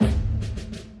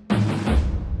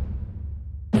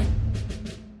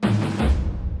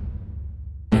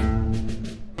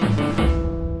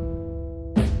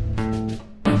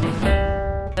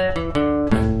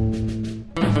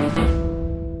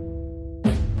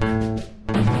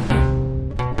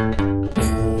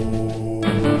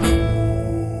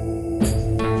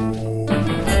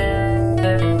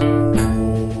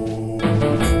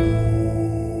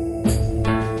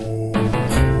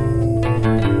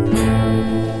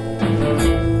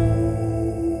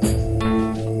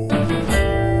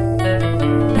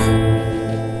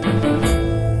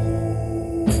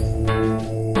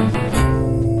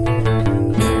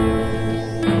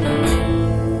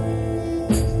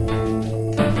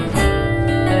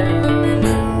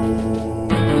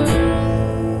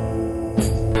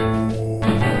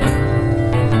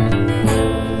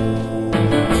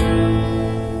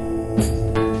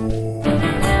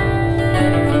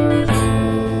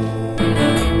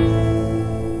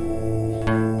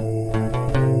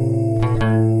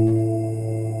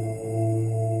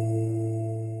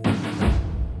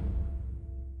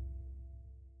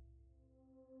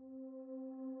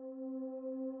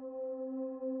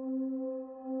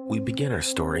We begin our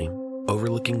story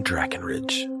overlooking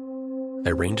Drakenridge,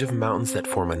 a range of mountains that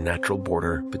form a natural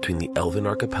border between the Elven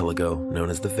archipelago known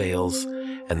as the Vales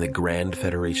and the Grand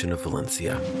Federation of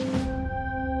Valencia.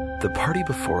 The party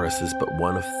before us is but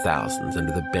one of thousands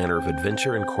under the banner of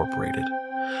Adventure Incorporated,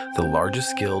 the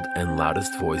largest guild and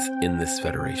loudest voice in this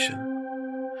federation.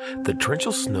 The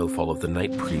torrential snowfall of the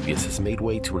night previous has made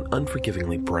way to an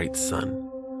unforgivingly bright sun,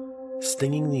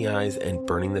 stinging the eyes and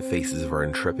burning the faces of our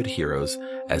intrepid heroes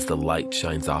as the light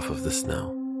shines off of the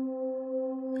snow.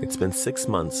 It's been 6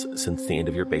 months since the end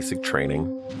of your basic training.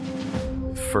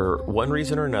 For one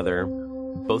reason or another,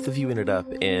 both of you ended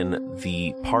up in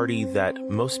the party that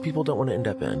most people don't want to end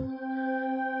up in.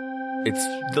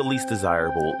 It's the least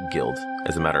desirable guild,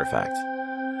 as a matter of fact.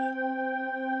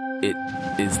 It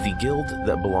is the guild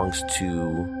that belongs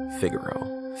to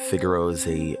Figaro. Figaro is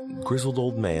a grizzled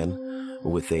old man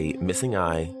with a missing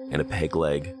eye and a peg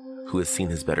leg who has seen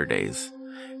his better days.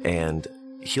 And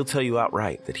he'll tell you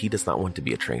outright that he does not want to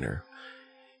be a trainer.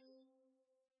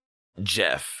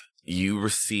 Jeff, you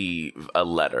receive a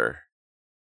letter.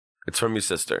 It's from your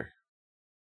sister.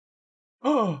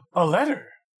 Oh, a letter?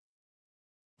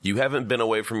 You haven't been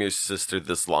away from your sister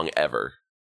this long ever.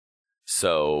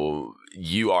 So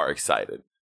you are excited.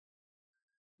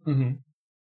 Mm-hmm.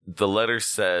 The letter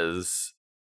says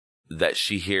that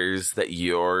she hears that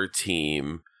your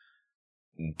team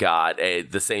got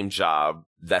the same job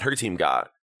that her team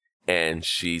got. And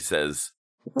she says,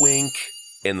 wink,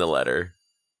 in the letter.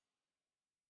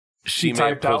 She may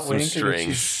have pulled some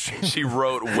strings. She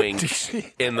wrote wink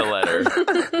in the letter.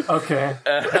 Okay.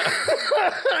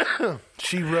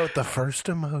 She wrote the first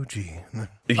emoji.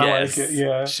 Yes. I like it,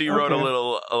 yeah. She wrote a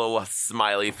little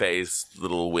smiley face,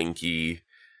 little winky.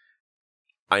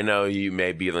 I know you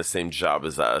may be in the same job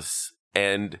as us,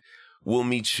 and we'll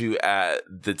meet you at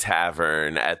the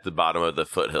tavern at the bottom of the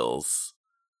foothills.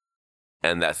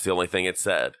 And that's the only thing it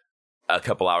said. A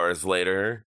couple hours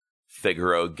later,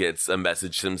 Figaro gets a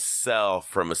message himself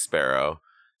from a sparrow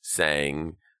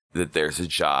saying that there's a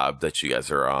job that you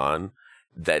guys are on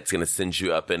that's going to send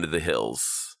you up into the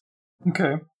hills.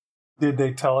 Okay. Did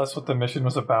they tell us what the mission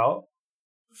was about?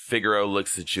 Figaro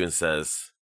looks at you and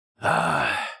says,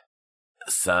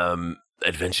 some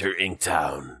Adventure Inc.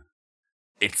 town.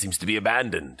 It seems to be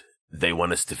abandoned. They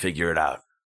want us to figure it out.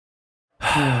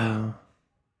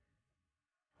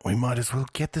 We might as well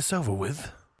get this over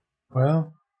with.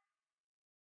 Well,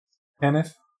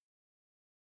 Kenneth,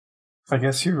 I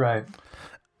guess you're right.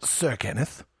 Sir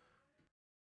Kenneth?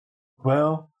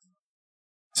 Well,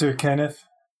 Sir Kenneth,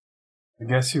 I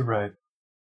guess you're right.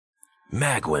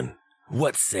 Magwin,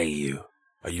 what say you?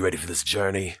 Are you ready for this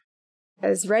journey?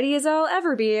 As ready as I'll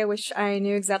ever be. I wish I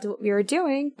knew exactly what we were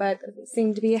doing, but it doesn't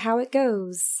seem to be how it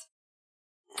goes.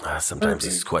 Sometimes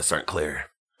these quests aren't clear.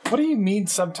 What do you mean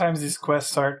sometimes these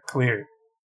quests aren't clear?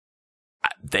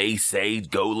 They say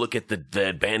go look at the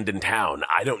abandoned town.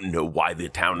 I don't know why the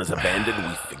town is abandoned.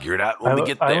 We figure it out when we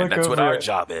get there. That's what our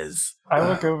job is. I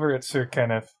look over at Sir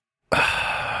Kenneth,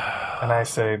 and I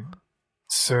say,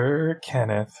 Sir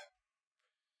Kenneth.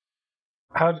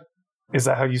 Is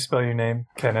that how you spell your name,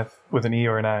 Kenneth? With an E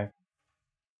or an I?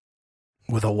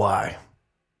 With a Y.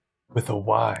 With a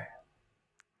Y.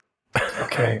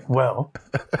 Okay, well,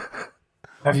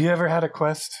 have you ever had a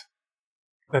quest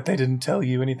that they didn't tell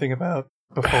you anything about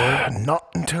before? Not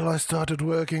until I started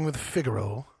working with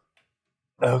Figaro.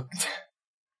 Oh.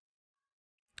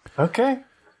 Okay.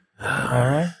 All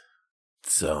right.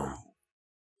 So,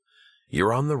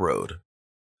 you're on the road.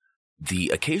 The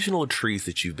occasional trees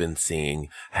that you've been seeing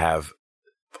have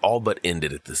all but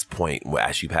ended at this point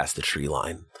as you pass the tree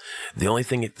line. The only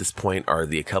thing at this point are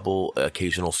the couple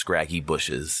occasional scraggy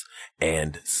bushes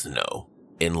and snow.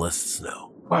 Endless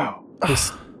snow. Wow.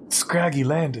 This scraggy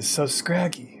land is so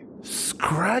scraggy.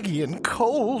 Scraggy and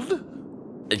cold?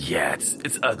 Yeah,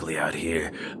 it's ugly out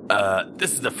here.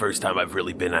 This is the first time I've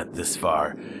really been at this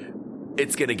far.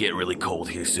 It's gonna get really cold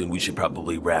here soon. We should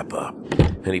probably wrap up.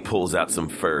 And he pulls out some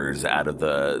furs out of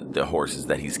the horses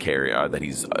that he's carrying, that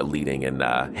he's leading, and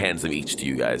hands them each to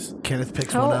you guys. Kenneth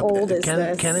picks How one up. old is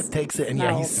this? Kenneth takes it, and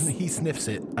he sniffs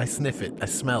it. I sniff it. I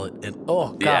smell it, and oh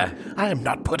god, Yeah. I am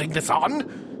not putting this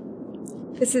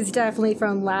on. This is definitely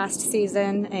from last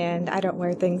season, and I don't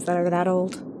wear things that are that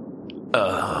old.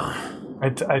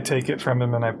 I take it from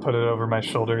him and I put it over my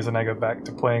shoulders and I go back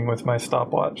to playing with my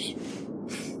stopwatch.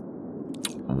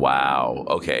 Wow.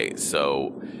 Okay,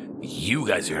 so you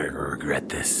guys are going to regret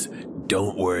this.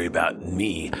 Don't worry about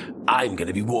me. I'm going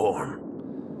to be warm.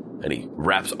 And he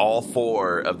wraps all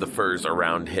 4 of the furs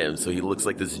around him, so he looks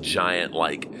like this giant,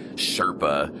 like,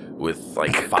 Sherpa with,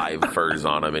 like, 5 furs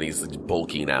on him, and he's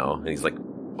bulky now. And he's like,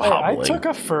 hobbling. I took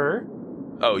a fur.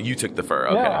 Oh, you took the fur.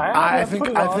 Okay. Yeah, I put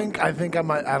it on. think I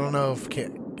might. I don't know if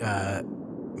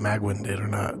Magwin did or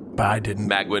not, but I didn't.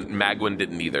 Magwin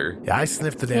didn't either. Yeah, I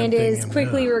sniffed the damn And thing. is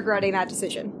quickly regretting that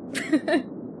decision.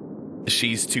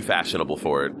 She's too fashionable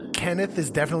for it. Kenneth is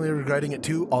definitely regretting it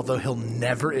too, although he'll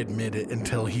never admit it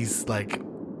until he's like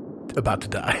about to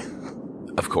die.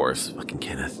 Of course, fucking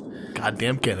Kenneth.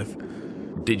 Goddamn Kenneth.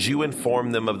 Did you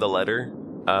inform them of the letter,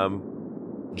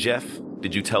 Jeff?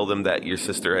 Did you tell them that your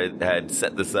sister had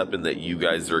set this up and that you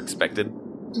guys are expected?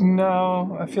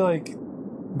 No, I feel like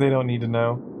they don't need to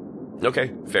know.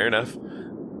 Okay, fair enough.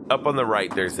 Up on the right,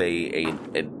 there's a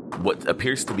what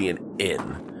appears to be an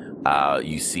inn.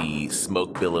 You see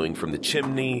smoke billowing from the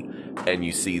chimney, and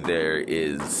you see there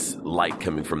is light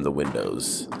coming from the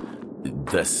windows.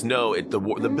 The snow, the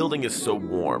building is so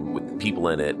warm with people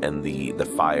in it and the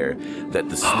fire that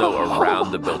the snow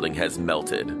around the building has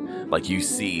melted. Like you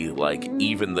see, like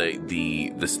even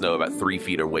the snow about 3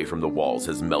 feet away from the walls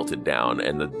has melted down,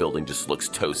 and the building just looks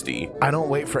toasty. I don't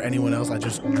wait for anyone else. I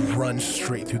just run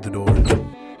straight through the door.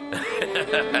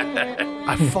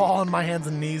 I fall on my hands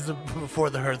and knees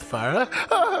before the hearth fire.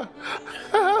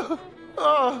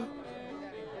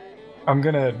 I'm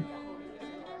gonna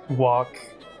walk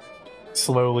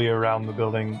slowly around the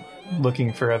building,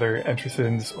 looking for other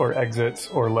entrances or exits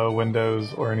or low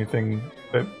windows or anything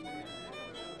that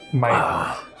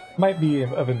might be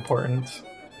of importance.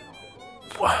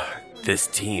 This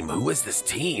team, who is this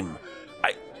team?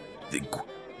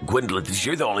 Gwendolyn,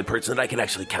 you're the only person that I can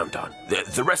actually count on.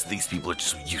 The rest of these people are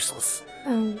just useless.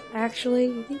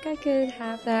 Actually, I think I could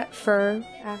have that fur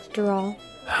after all.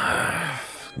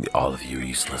 All of you are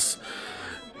useless.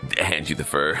 I hand you the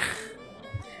fur.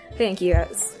 Thank you,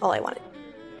 that's all I wanted.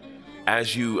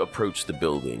 As you approach the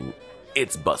building,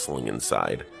 it's bustling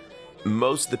inside.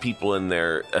 Most of the people in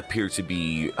there appear to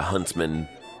be huntsmen,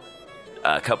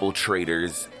 a couple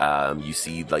traders. You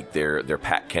see like their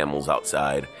pack camels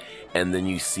outside, and then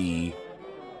you see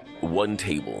one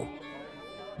table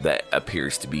that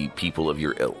appears to be people of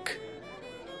your ilk.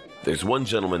 There's one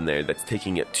gentleman there that's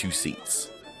taking up 2 seats.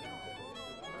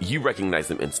 You recognize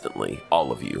him instantly,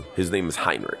 all of you. His name is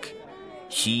Heinrich.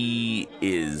 He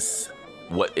is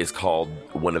what is called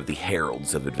one of the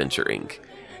Heralds of Adventure Inc.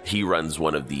 He runs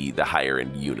one of the higher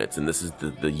end units, and this is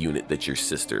the unit that your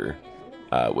sister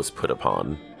was put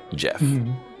upon, Jeff.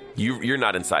 Mm-hmm. You're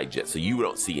not inside yet, so you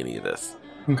don't see any of this.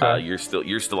 Okay. You're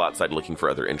still outside looking for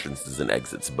other entrances and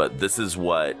exits, but this is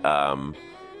what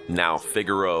now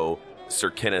Figaro, Sir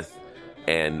Kenneth,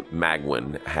 and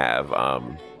Magwin have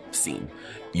seen.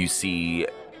 You see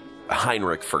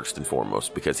Heinrich first and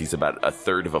foremost, because he's about a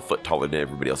third of a foot taller than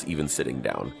everybody else, even sitting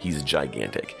down. He's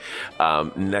gigantic.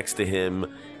 Next to him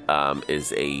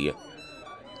is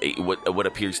what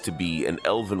appears to be an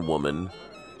elven woman.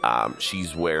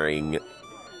 She's wearing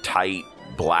tight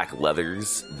black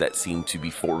leathers that seem to be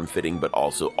form-fitting, but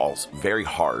also very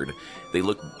hard. They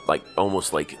look like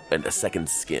almost like a second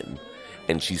skin.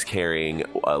 And she's carrying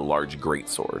a large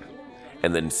greatsword.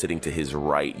 And then sitting to his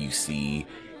right, you see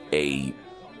a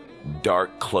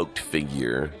dark cloaked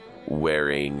figure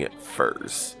wearing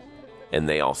furs. And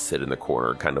they all sit in the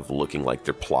corner, kind of looking like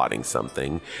they're plotting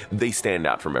something. They stand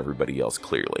out from everybody else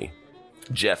clearly.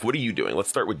 Jeff, what are you doing? Let's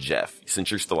start with Jeff, since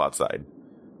you're still outside.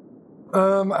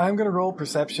 I'm going to roll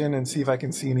perception and see if I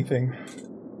can see anything.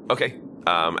 Okay.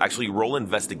 Actually, roll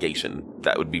investigation.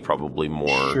 That would be probably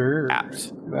more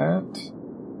apt. That.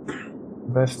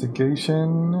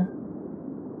 Investigation.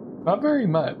 Not very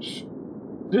much.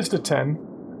 Just a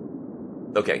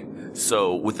 10. Okay.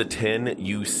 So with the 10,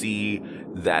 you see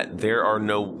that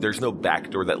there's no back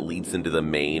door that leads into the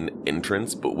main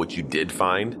entrance, but what you did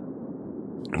find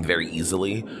very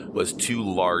easily was 2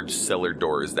 large cellar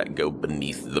doors that go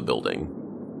beneath the building.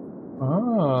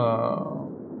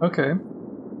 Oh, okay.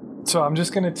 So I'm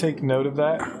just going to take note of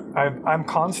that. I'm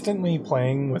constantly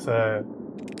playing with a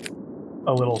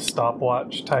little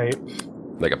stopwatch type.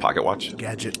 Like a pocket watch?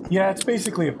 Gadget. Yeah, it's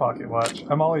basically a pocket watch.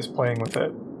 I'm always playing with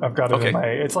it. I've got it in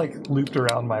it's like looped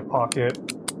around my pocket,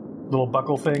 little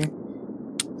buckle thing.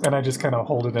 And I just kind of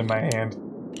hold it in my hand,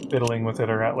 fiddling with it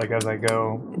around like as I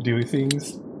go do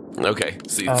things. Okay,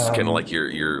 so it's kind of like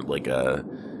your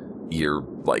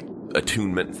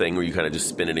attunement thing where you kind of just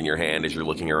spin it in your hand as you're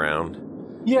looking around.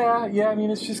 Yeah. I mean,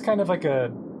 it's just kind of like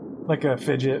a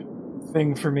fidget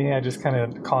thing for me. I just kind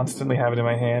of constantly have it in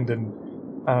my hand, and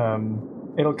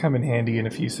it'll come in handy in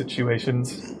a few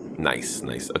situations. Nice.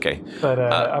 Okay. But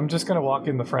I'm just gonna walk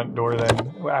in the front door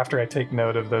then after I take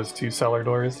note of those 2 cellar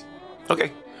doors.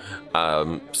 Okay.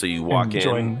 So you walk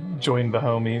in, join the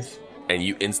homies, and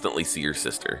you instantly see your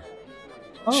sister.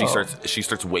 Oh. She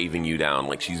starts waving you down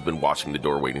like she's been watching the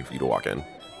door waiting for you to walk in.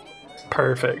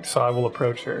 Perfect. So I will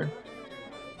approach her.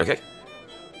 Okay.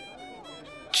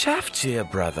 Chaffchia,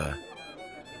 brother.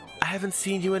 I haven't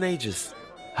seen you in ages.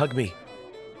 Hug me.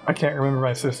 I can't remember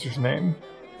my sister's name.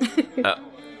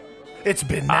 It's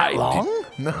been that long?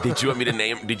 No. Did you want me to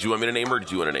name her, or did you want to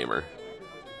name her?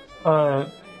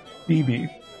 Phoebe.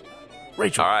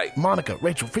 Rachel. All right. Monica.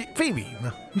 Rachel. Phoebe.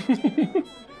 No.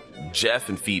 Jeff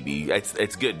and Phoebe.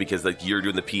 It's good because like you're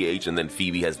doing the PH and then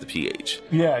Phoebe has the PH.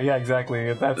 Yeah,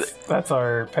 exactly. That's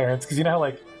our parents. Because you know how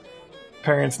like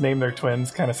parents name their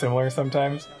twins kind of similar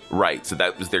sometimes? Right. So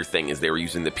that was their thing, is they were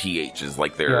using the PH as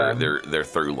like their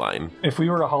through line. If we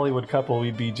were a Hollywood couple,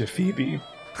 we'd be Jafebe.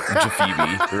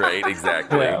 Jafebe, right?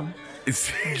 Exactly. Yeah.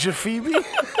 Jafebe?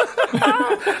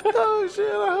 Oh shit!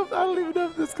 I don't even know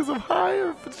if this because I'm high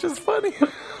or if it's just funny.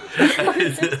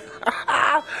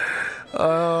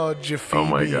 Oh, Jafebe! Oh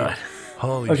my god!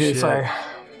 Holy shit! Okay, so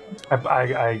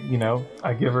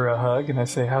I give her a hug and I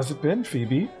say, "How's it been,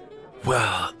 Phoebe?"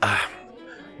 Well,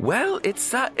 it's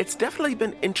definitely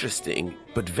been interesting,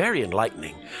 but very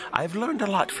enlightening. I've learned a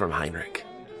lot from Heinrich.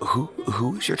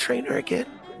 Who's your trainer again?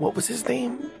 What was his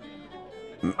name?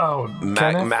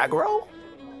 Magro?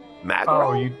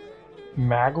 Oh,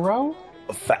 Magro?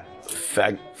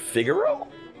 Figaro?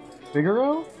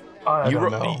 Figaro? I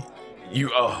don't know.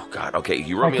 Oh god, okay,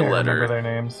 you wrote me a letter. I can't remember their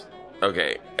names.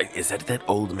 Okay, is that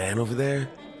old man over there?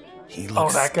 He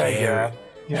looks that guy, scary.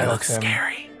 Yeah, he looks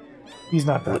scary. He's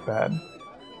not that bad.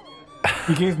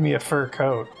 He gave me a fur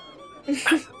coat.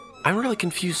 I'm really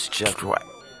confused, Jeff.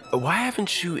 Why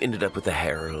haven't you ended up with the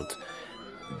Herald?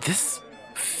 This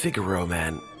Figaro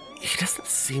man, he doesn't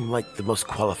seem like the most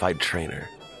qualified trainer.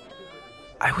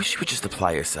 I wish you would just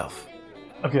apply yourself.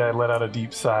 Okay, I let out a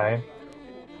deep sigh.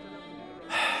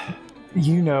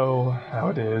 You know how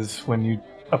it is when you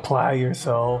apply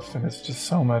yourself and it's just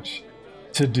so much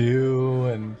to do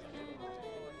and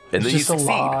then you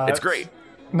succeed. It's great.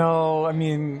 No, I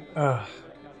mean,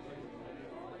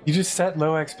 you just set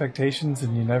low expectations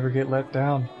and you never get let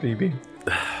down, Phoebe.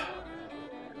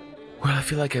 Well, I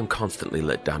feel like I'm constantly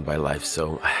let down by life,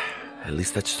 so at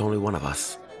least that's just only one of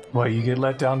us. What, you get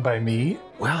let down by me?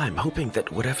 Well, I'm hoping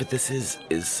that whatever this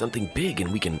is something big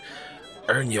and we can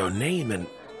earn your name and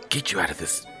get you out of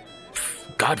this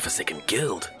godforsaken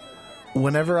guild.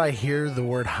 Whenever I hear the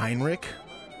word Heinrich,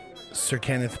 Sir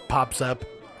Kenneth pops up,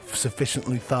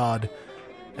 sufficiently thawed,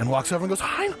 and walks over and goes,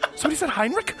 somebody said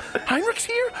Heinrich? Heinrich's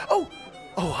here?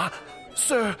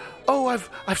 Sir,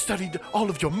 I've studied all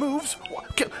of your moves.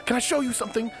 Can I show you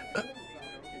something?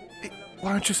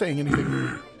 Why aren't you saying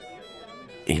anything?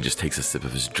 He just takes a sip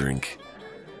of his drink.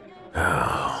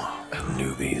 Oh,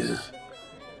 newbies.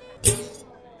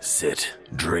 Sit,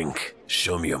 drink,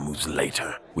 show me your moves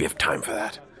later. We have time for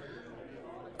that.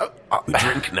 We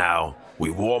drink now, we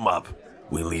warm up,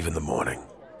 we leave in the morning.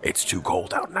 It's too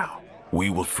cold out now. We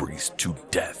will freeze to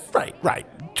death. Right.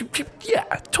 Yeah,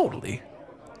 totally.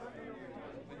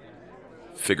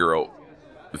 Figaro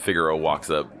walks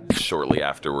up shortly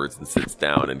afterwards and sits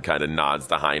down and kind of nods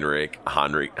to Heinrich.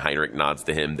 Heinrich nods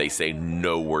to him. They say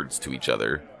no words to each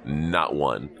other. Not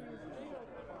one.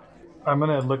 I'm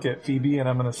going to look at Phoebe and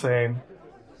I'm going to say,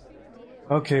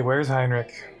 okay, where's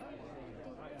Heinrich?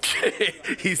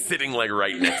 He's sitting like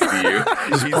right next to you.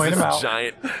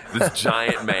 This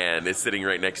giant man is sitting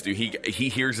right next to you. He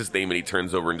hears his name and he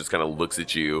turns over and just kind of looks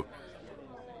at you.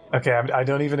 Okay, I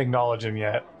don't even acknowledge him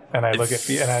yet. And I look at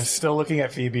Phoebe, and I'm still looking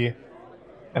at Phoebe,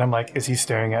 and I'm like, is he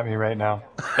staring at me right now?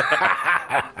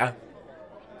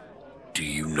 Do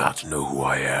you not know who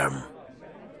I am?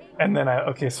 And then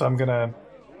so I'm gonna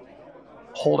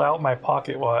hold out my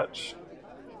pocket watch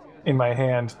in my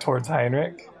hand towards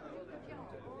Heinrich,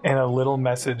 and a little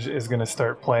message is gonna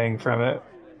start playing from it,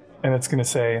 and it's gonna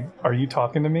say, "Are you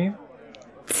talking to me?"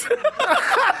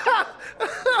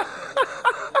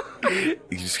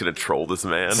 You're just gonna troll this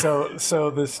man. So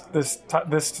this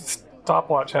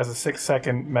stopwatch has a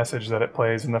 6-second message that it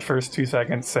plays, and the first 2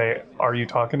 seconds say, "Are you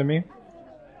talking to me?"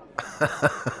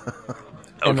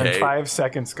 And then 5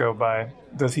 seconds go by.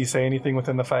 Does he say anything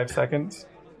within the 5 seconds?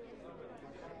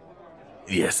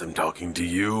 Yes, I'm talking to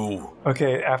you.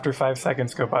 Okay, after 5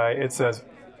 seconds go by, it says,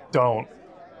 "Don't."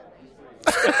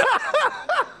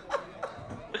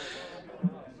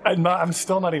 I'm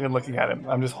still not even looking at him.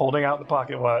 I'm just holding out the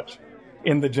pocket watch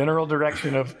in the general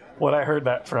direction of what I heard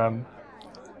that from.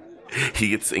 He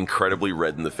gets incredibly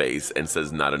red in the face and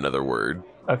says not another word.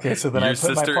 Okay, so then I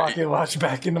put my pocket watch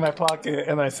back into my pocket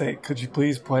and I say, "Could you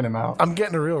please point him out?" I'm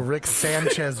getting a real Rick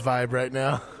Sanchez vibe right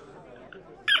now.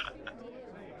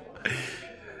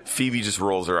 Phoebe just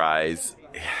rolls her eyes.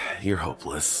 You're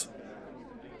hopeless.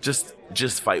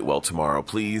 Just fight well tomorrow,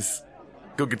 please.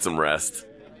 Go get some rest.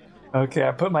 Okay,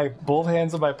 I put my both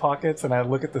hands in my pockets and I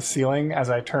look at the ceiling as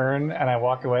I turn and I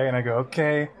walk away and I go,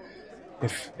 okay,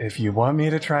 if you want me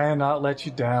to try and not let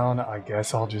you down, I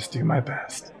guess I'll just do my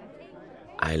best.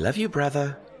 I love you,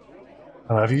 brother.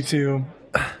 I love you too.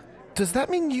 Does that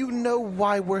mean you know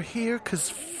why we're here? Because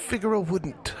Figaro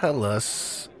wouldn't tell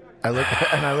us. I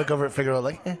look over at Figaro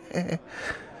like,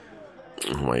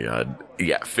 Oh my god.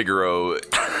 Yeah, Figaro,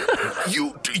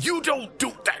 you don't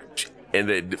do that. And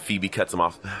then Phoebe cuts him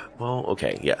off. Well,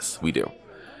 okay, yes, we do.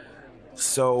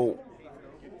 So,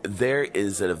 there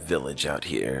is a village out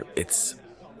here. It's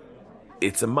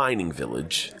a mining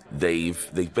village.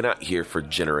 They've been out here for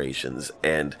generations,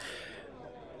 and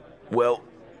well,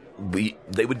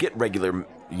 they would get regular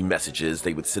messages.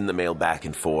 They would send the mail back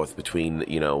and forth between,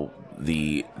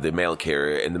 the mail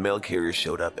carrier, and the mail carrier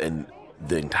showed up, and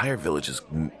the entire village is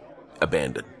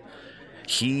abandoned.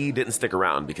 He didn't stick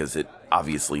around because it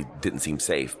obviously didn't seem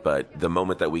safe, but the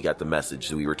moment that we got the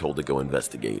message, we were told to go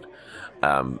investigate.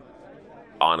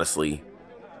 Honestly,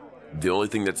 the only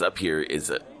thing that's up here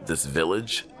is this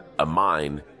village, a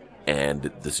mine,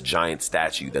 and this giant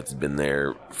statue that's been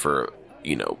there for,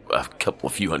 a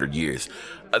few hundred years.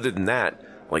 Other than that,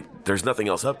 there's nothing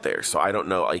else up there. So I don't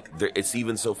know, it's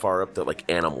even so far up that,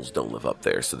 animals don't live up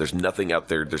there. So there's nothing out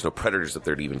there. There's no predators up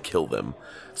there to even kill them.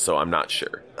 So I'm not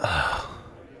sure.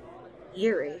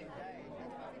 Eerie.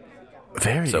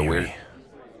 Very so eerie.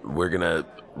 We're going to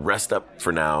rest up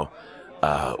for now.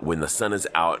 When the sun is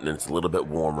out and it's a little bit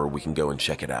warmer, we can go and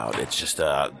check it out. It's just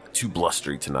too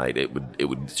blustery tonight. It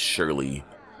would surely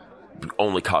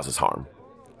only cause us harm.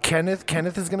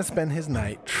 Kenneth is going to spend his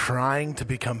night trying to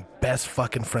become best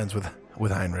fucking friends with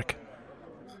Heinrich.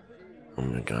 Oh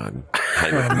my god.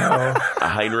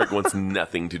 Heinrich wants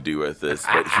nothing to do with this,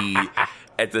 but he,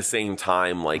 at the same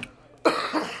time,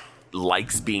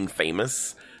 likes being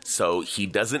famous. So he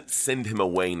doesn't send him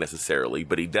away necessarily,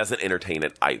 but he doesn't entertain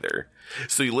it either.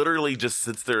 So he literally just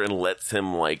sits there and lets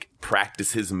him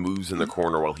practice his moves in the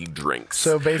corner while he drinks.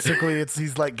 So basically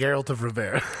he's like Geralt of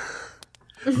Rivia.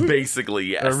 Basically,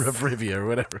 yes. Or of Rivia or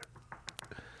whatever.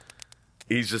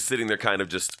 He's just sitting there kind of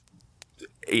just,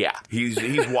 yeah,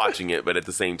 he's watching it, but at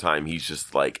the same time, he's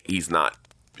just he's not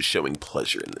showing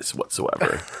pleasure in this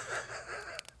whatsoever.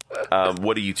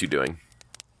 What are you two doing?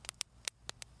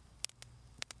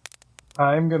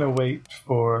 I'm going to wait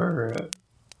for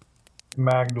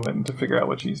Magdalene to figure out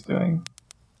what she's doing.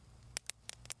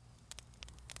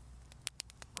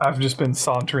 I've just been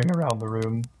sauntering around the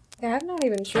room. Yeah, I'm not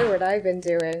even sure what I've been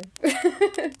doing.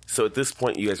 So at this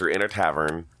point, you guys are in a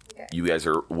tavern. Okay. You guys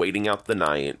are waiting out the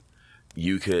night.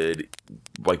 You could,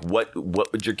 what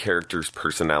would your character's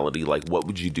personality, what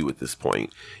would you do at this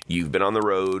point? You've been on the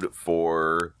road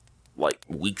for,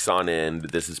 weeks on end.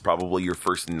 This is probably your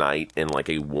first night in,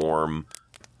 a warm,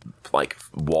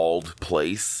 walled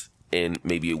place in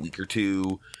maybe a week or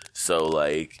two. So,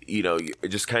 you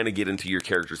just kind of get into your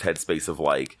character's headspace of,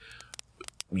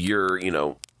 you're,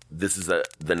 this is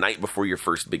the night before your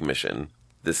first big mission.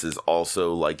 This is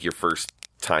also, your first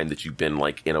time that you've been,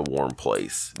 in a warm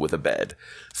place with a bed.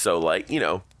 So,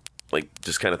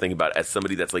 just kind of think about it as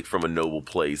somebody that's, from a noble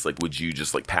place. Would you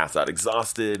just, pass out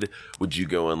exhausted? Would you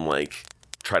go and,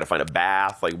 try to find a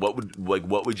bath?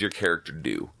 What would your character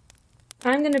do?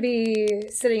 I'm going to be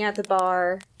sitting at the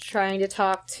bar trying to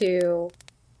talk to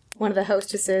one of the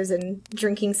hostesses and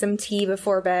drinking some tea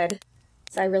before bed.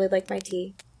 So I really like my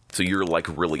tea. So you're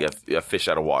really a fish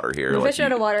out of water here. I'm a fish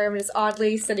out of water. I'm just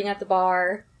oddly sitting at the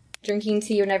bar, drinking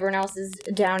tea when everyone else is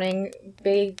downing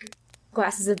big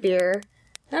glasses of beer.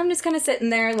 And I'm just kind of sitting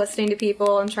there listening to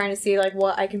people and trying to see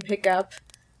what I can pick up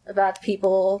about the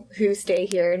people who stay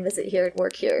here and visit here and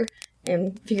work here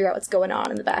and figure out what's going on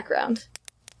in the background.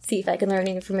 See if I can learn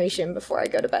any information before I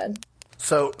go to bed.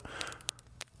 So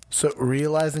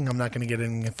realizing I'm not going to get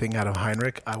anything out of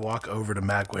Heinrich, I walk over to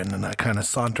Magwin and I kind of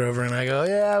saunter over and I go,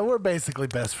 yeah, we're basically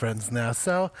best friends now.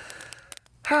 So,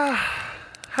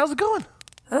 how's it going?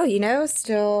 Oh,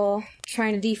 still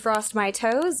trying to defrost my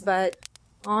toes, but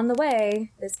on the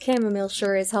way. This chamomile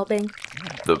sure is helping.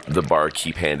 The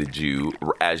barkeep handed you,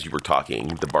 as you were talking,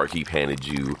 the barkeep handed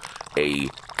you a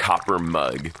copper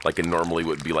mug, it normally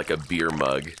would be a beer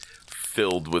mug,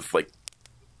 filled with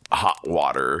hot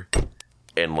water.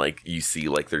 And you see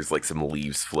there's some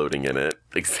leaves floating in it.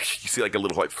 You see a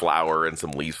little flower and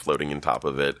some leaves floating on top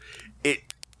of it.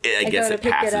 I guess it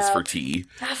passes for tea.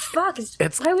 Ah, fuck!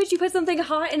 Why would you put something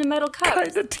hot in a metal cup?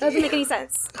 Kinda tea. Doesn't make any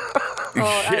sense.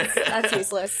 Oh, that's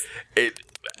useless. I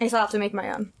guess I'll have to make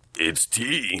my own. It's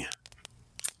tea.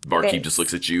 Barkeep just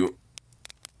looks at you.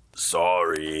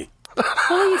 Sorry.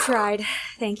 Well, you tried.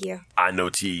 Thank you. I know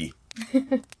tea.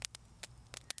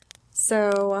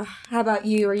 So, how about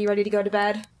you? Are you ready to go to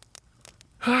bed?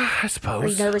 I Are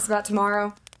suppose. you nervous about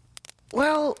tomorrow?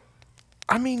 Well,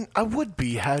 I mean, I would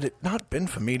be had it not been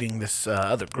for meeting this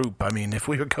other group. I mean, if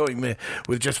we were going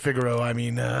with just Figaro, I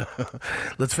mean,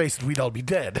 let's face it, we'd all be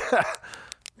dead.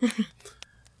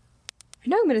 I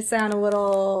know I'm going to sound a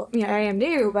little, I am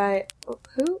new, but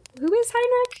who is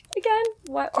Heinrich again?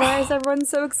 Why is everyone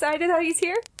so excited that he's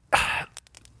here?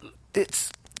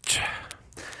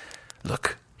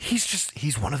 Look,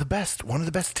 he's one of the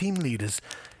best team leaders.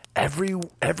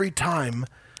 Every time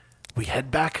we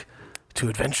head back to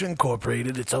Adventure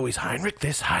Incorporated, it's always Heinrich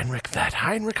this, Heinrich that,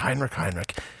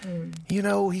 Heinrich. You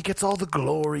know, he gets all the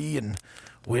glory, and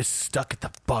we're stuck at the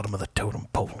bottom of the totem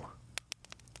pole.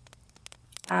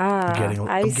 I'm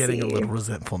getting a little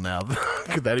resentful now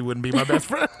that he wouldn't be my best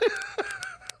friend.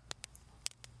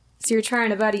 So you're trying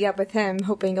to buddy up with him,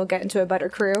 hoping you'll get into a better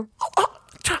crew?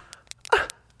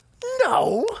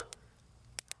 No.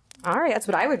 All right, that's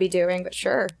what I would be doing, but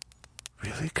sure.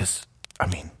 Really? Because, I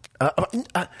mean,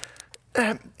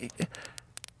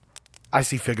 I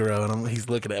see Figaro, and he's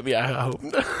looking at me. I hope.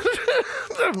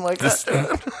 I'm like,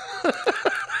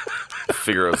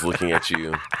 Figaro's looking at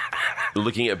you.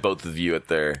 Looking at both of you at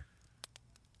their...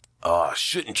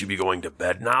 shouldn't you be going to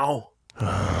bed now?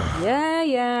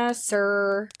 Yeah,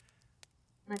 sir.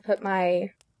 I put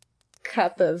my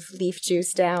cup of leaf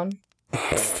juice down.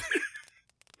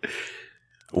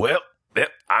 Well, yep,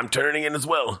 I'm turning in as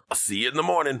well. I'll see you in the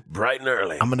morning, bright and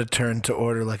early. I'm going to turn to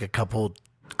order like a couple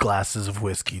glasses of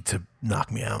whiskey to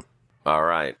knock me out. All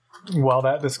right. While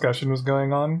that discussion was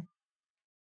going on,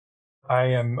 I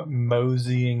am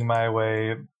moseying my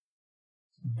way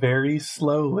very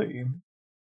slowly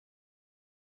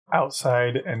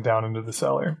outside and down into the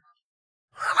cellar.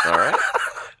 All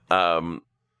right.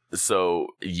 So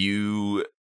you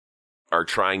are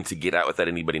trying to get out without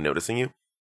anybody noticing you?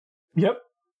 Yep.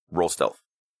 Roll stealth.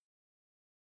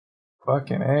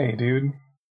 Fucking A, dude.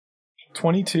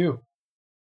 22.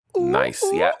 Nice.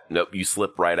 Yeah. Nope. You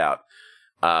slip right out.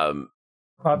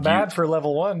 Not bad for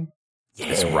level 1.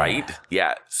 Yes, right?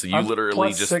 Yeah. So you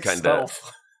literally just kind of...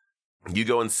 You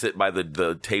go and sit by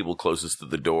the table closest to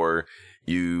the door.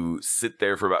 You sit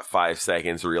there for about 5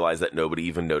 seconds, realize that nobody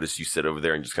even noticed you sit over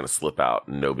there, and just kind of slip out.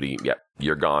 And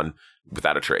you're gone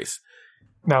without a trace.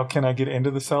 Now, can I get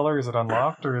into the cellar? Is it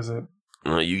unlocked, or is it...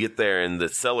 You get there, and the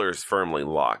cellar is firmly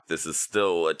locked. This is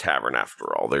still a tavern, after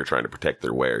all. They're trying to protect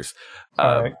their wares.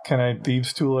 All right. Can I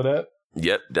thieves' tool it up?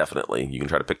 Yep, definitely. You can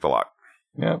try to pick the lock.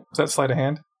 Yep. Is that sleight of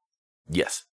hand?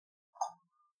 Yes.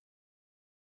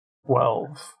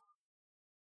 12.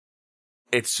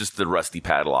 It's just the rusty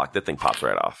padlock. That thing pops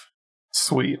right off.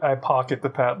 Sweet. I pocket the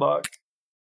padlock.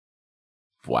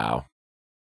 Wow.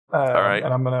 All right.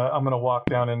 And I'm gonna walk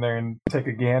down in there and take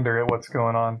a gander at what's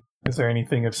going on. Is there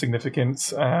anything of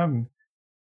significance? I'm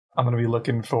gonna be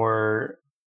looking for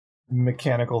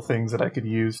mechanical things that I could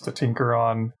use to tinker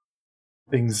on.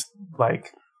 Things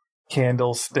like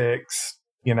candlesticks,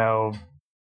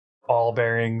 ball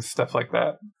bearings, stuff like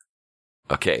that.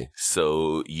 Okay,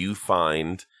 so you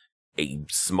find a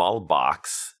small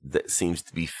box that seems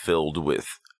to be filled with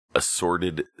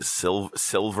assorted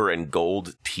silver and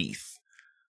gold teeth.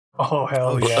 Oh,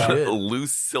 hell yeah.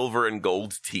 Loose silver and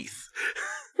gold teeth.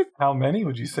 How many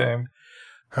would you say?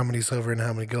 How many silver and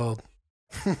how many gold?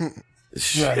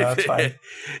 Yeah, that's fine.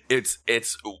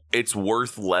 It's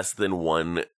worth less than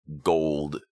 1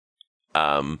 gold.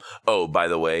 By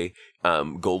the way,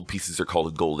 gold pieces are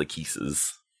called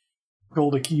goldakeses.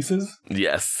 Goldakeses?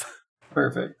 Yes.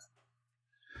 Perfect.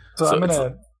 So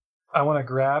I want to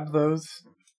grab those.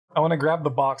 I want to grab the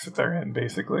box that they're in,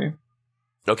 basically.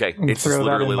 Okay. It's just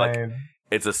literally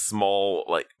it's a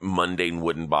small, mundane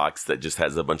wooden box that just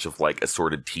has a bunch of,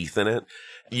 assorted teeth in it.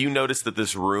 You notice that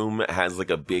this room has,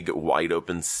 a big, wide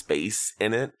open space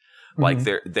in it.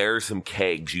 There are some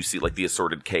kegs. You see, the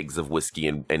assorted kegs of whiskey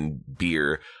and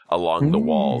beer along the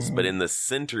walls. But in the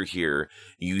center here,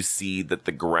 you see that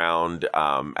the ground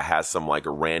has some,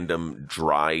 random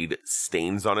dried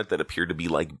stains on it that appear to be,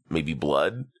 maybe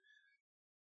blood.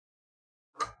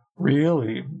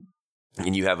 Really?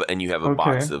 And you have a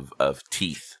box of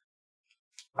teeth.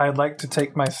 I'd like to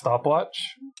take my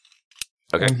stopwatch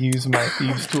and use my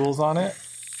thieves' tools on it,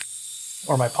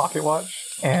 or my pocket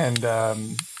watch, and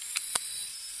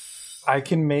I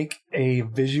can make a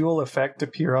visual effect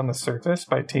appear on the surface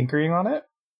by tinkering on it.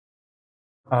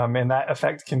 And that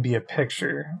effect can be a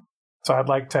picture. So I'd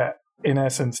like to, in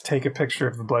essence, take a picture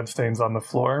of the bloodstains on the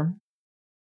floor.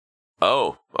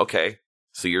 Oh, okay.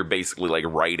 So you're basically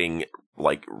writing,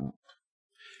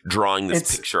 drawing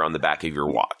this picture on the back of your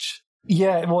watch.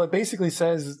 Yeah, well, it basically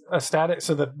says a static.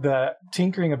 So the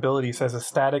tinkering ability says a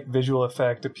static visual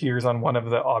effect appears on one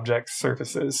of the object's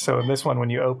surfaces. So in this one,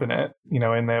 when you open it,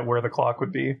 in where the clock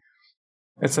would be,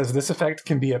 it says this effect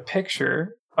can be a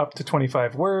picture, up to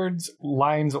 25 words,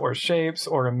 lines or shapes,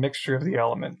 or a mixture of the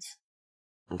elements.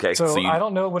 Okay, so I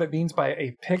don't know what it means by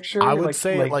a picture. I would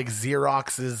say like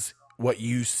Xerox is what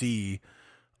you see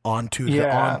onto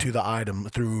the item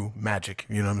through magic.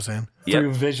 You know what I'm saying?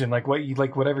 Through vision,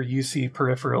 whatever you see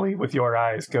peripherally with your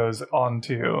eyes goes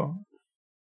onto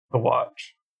the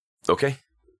watch. Okay,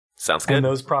 sounds good. And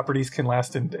those properties can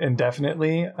last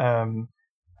indefinitely.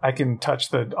 I can touch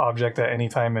the object at any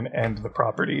time and end the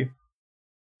property.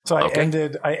 So I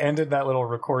ended that little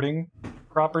recording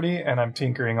property, and I'm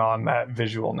tinkering on that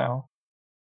visual now.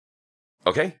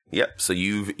 Okay. Yep. So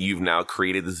you've now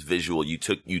created this visual. You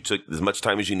took as much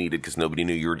time as you needed because nobody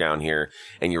knew you were down here,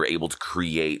 and you were able to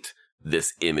create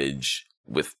this image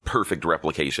with perfect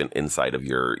replication inside of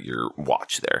your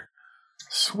watch there.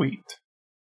 Sweet.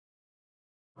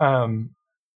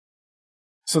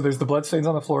 So there's the bloodstains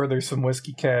on the floor. There's some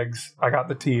whiskey kegs. I got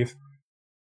the teeth.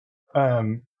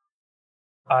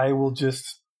 I will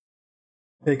just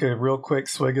take a real quick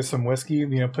swig of some whiskey,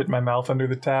 put my mouth under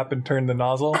the tap and turn the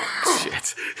nozzle.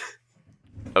 Shit.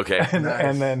 Okay.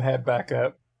 And then head back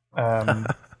up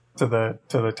to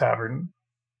the tavern.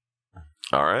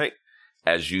 All right.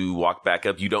 As you walk back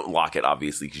up, you don't lock it,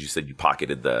 obviously, because you said you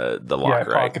pocketed the lock,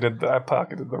 right? I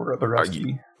pocketed the rest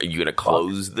key. Are you going to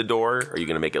close the door? Are you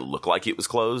going to make it look like it was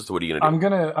closed? What are you going to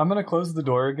do? I'm gonna close the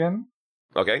door again.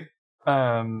 Okay. But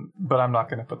I'm not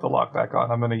going to put the lock back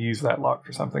on. I'm going to use that lock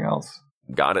for something else.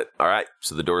 Got it. All right.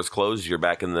 So the door is closed. You're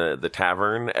back in the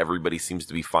tavern. Everybody seems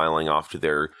to be filing off to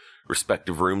their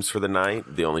respective rooms for the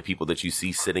night. The only people that you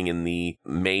see sitting in the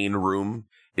main room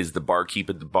is the barkeep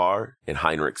at the bar and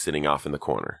Heinrich sitting off in the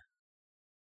corner.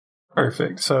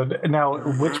 Perfect. So now,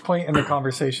 which point in the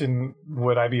conversation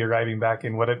would I be arriving back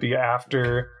in? Would it be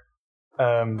after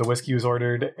the whiskey was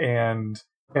ordered and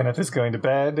Kenneth is going to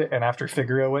bed, and after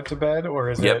Figaro went to bed, or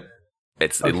is it?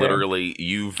 It's okay. It literally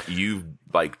you've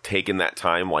like taken that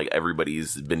time, like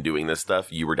everybody's been doing this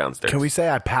stuff. You were downstairs. Can we say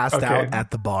I passed out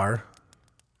at the bar?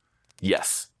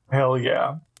 Yes. Hell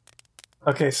yeah.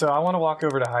 Okay, so I want to walk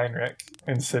over to Heinrich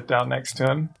and sit down next to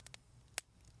him.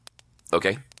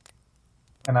 Okay.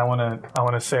 And I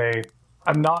want to say,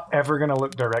 I'm not ever going to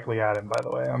look directly at him, by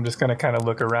the way. I'm just going to kind of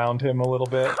look around him a little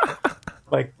bit,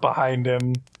 like behind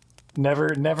him.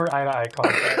 Never eye to eye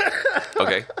contact.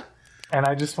 Okay. And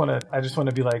I just want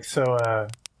to be like, so,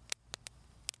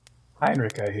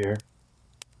 Heinrich, I hear.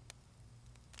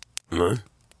 Huh?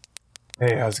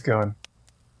 Hey, how's it going?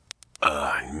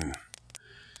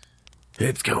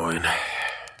 It's going.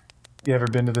 You ever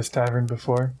been to this tavern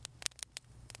before?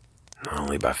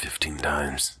 Only about 15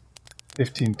 times.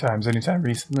 15 times? Anytime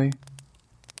recently?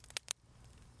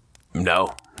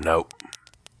 No. Nope.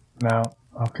 No?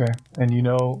 Okay. And you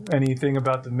know anything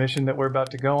about the mission that we're about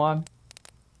to go on?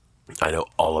 I know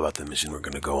all about the mission we're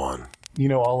going to go on. You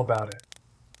know all about it?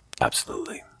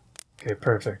 Absolutely. Okay,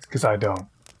 perfect. Because I don't.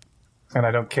 And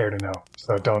I don't care to know.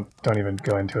 So don't even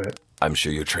go into it. I'm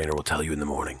sure your trainer will tell you in the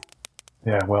morning.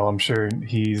 Yeah, well, I'm sure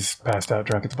he's passed out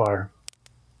drunk at the bar.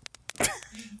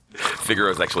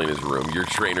 Figaro's actually in his room. Your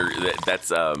trainer, that's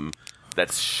Sir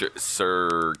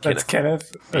Kenneth. That's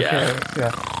Kenneth? Okay,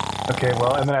 yeah. Okay,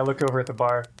 well, and then I look over at the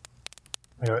bar.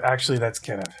 I go, actually, that's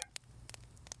Kenneth.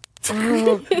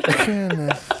 Oh,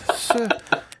 Kenneth.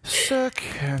 Sir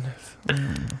Kenneth.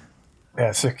 Mm.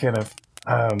 Yeah, Sir Kenneth.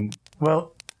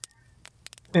 Well,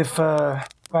 if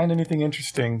find anything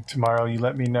interesting tomorrow, you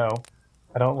let me know.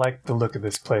 I don't like the look of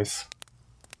this place.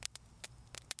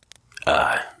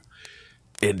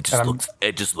 It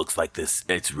just looks like this.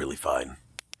 It's really fine.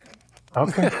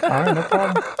 Okay, all right, no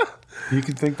problem. You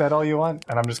can think that all you want,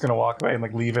 and I'm just gonna walk away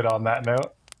and leave it on that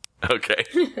note. Okay.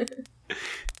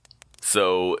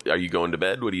 So, are you going to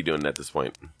bed? What are you doing at this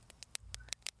point?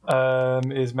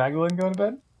 Is Magdalene going to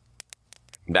bed?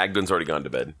 Magdalene's already gone to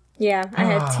bed. Yeah, I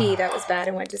had tea that was bad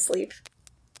and went to sleep.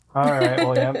 All right,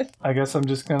 well, yeah. I guess I'm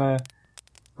just gonna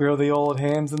throw the old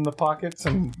hands in the pockets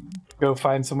and go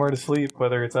find somewhere to sleep,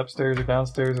 whether it's upstairs or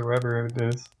downstairs or wherever it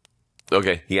is.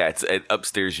 Okay, yeah, it's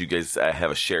upstairs. You guys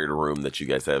have a shared room that you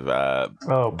guys have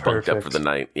bunked up for the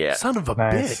night. Yeah, son of a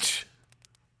bitch.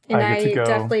 And I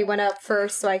definitely went up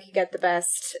first so I could get the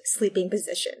best sleeping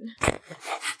position.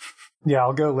 Yeah,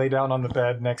 I'll go lay down on the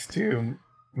bed next to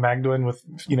Magdalene with,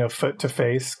 foot to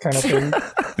face kind of thing.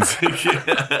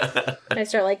 I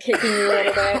start kicking you a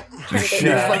little bit, trying to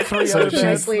get so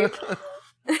she's sleep.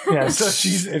 Yeah, so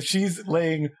if she's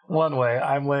laying one way,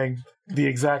 I'm laying the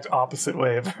exact opposite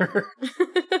way of her.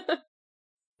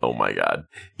 Oh my god.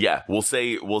 Yeah, we'll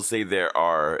say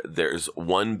there's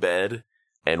one bed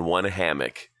and one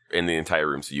hammock in the entire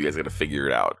room, so you guys got to figure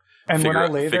it out. And when I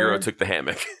lay there, Figaro took the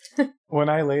hammock. When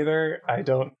I lay there, I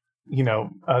don't,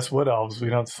 us wood elves, we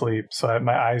don't sleep, so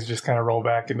my eyes just kind of roll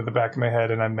back into the back of my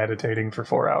head, and I'm meditating for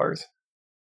 4 hours.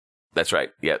 That's right.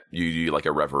 Yeah, you do like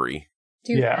a reverie.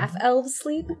 Do half elves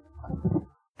sleep?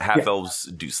 Half elves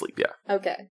do sleep. Yeah.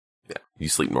 Okay. Yeah, you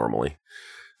sleep normally.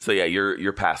 So yeah,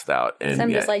 you're passed out, and so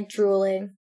I'm just like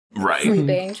drooling, right,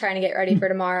 sleeping, trying to get ready for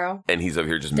tomorrow. And he's over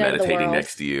here just meditating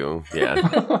next to you. Yeah.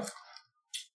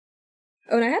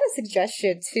 Oh, and I had a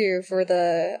suggestion too for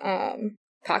the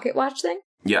pocket watch thing.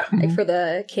 Yeah, like for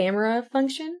the camera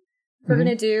function. We're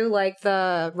gonna do like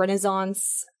the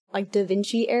Renaissance, like Da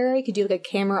Vinci era. You could do like a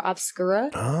camera obscura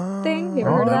thing. You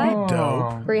ever heard of that? That'd be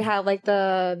dope. Where you have like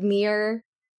the mirror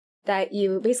that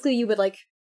you would like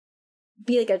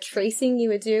be like a tracing you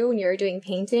would do when you were doing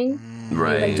painting.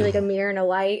 Right. You would like do like a mirror and a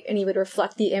light, and you would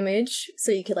reflect the image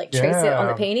so you could like trace it on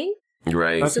the painting.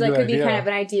 Right. That's so that could be kind of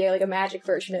an idea, like a magic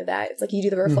version of that. It's like you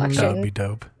do the reflection. That would be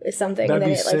dope. With something, That'd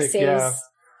and then be it like sick, saves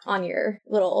on your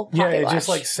little pocket watch. Just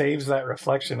like saves that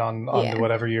reflection on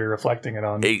whatever you're reflecting it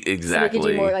on. Exactly. So we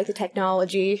could do more like the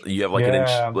technology. You have like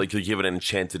you have an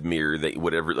enchanted mirror that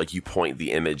whatever like you point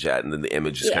the image at, and then the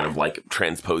image just kind of like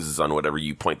transposes on whatever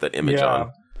you point that image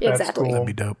on. Exactly. Cool. That'd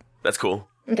be dope. That's cool.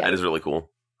 Okay. That is really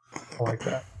cool. I like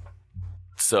that.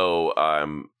 So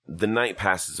the night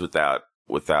passes without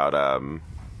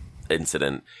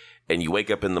incident, and you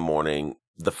wake up in the morning.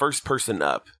 The first person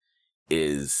up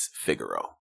is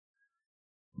Figaro.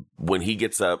 When he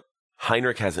gets up,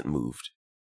 Heinrich hasn't moved,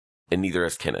 and neither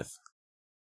has Kenneth.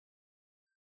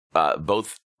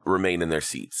 Both remain in their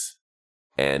seats,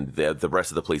 and the rest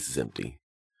of the place is empty.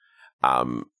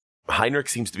 Heinrich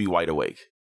seems to be wide awake.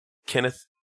 Kenneth,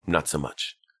 not so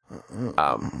much.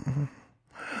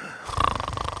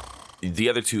 The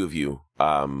other two of you,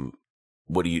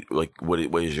 what do you like?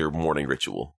 What is your morning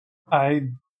ritual?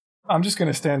 I'm just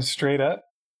gonna stand straight up,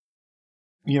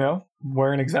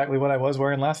 wearing exactly what I was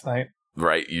wearing last night.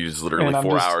 Right, you just literally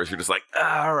 4 hours. You're just like,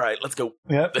 all right, let's go.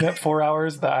 Yep. 4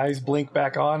 hours. The eyes blink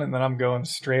back on, and then I'm going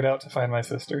straight out to find my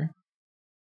sister.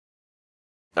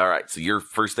 All right, so your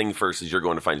first thing first is you're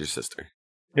going to find your sister.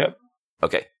 Yep.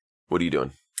 Okay, what are you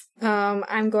doing?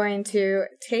 I'm going to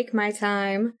take my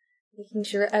time, making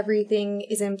sure everything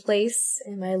is in place,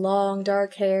 and my long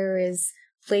dark hair is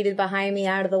plaited behind me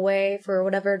out of the way for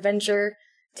whatever adventure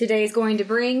today is going to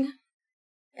bring.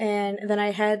 And then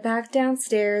I head back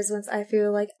downstairs once I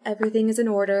feel like everything is in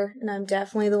order, and I'm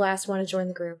definitely the last one to join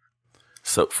the group.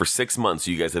 So for 6 months,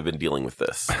 you guys have been dealing with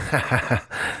this.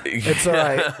 It's all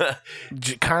right.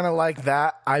 Kind of like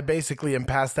that. I basically am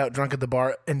passed out drunk at the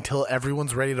bar until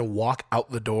everyone's ready to walk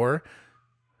out the door.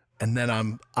 And then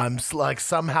I'm like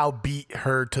somehow beat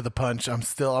her to the punch. I'm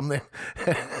still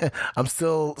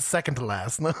second to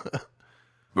last.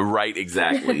 Right,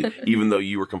 exactly. Even though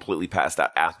you were completely passed out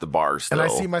at the bar still. And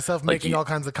I see myself making all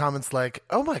kinds of comments like,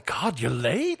 "Oh my God, you're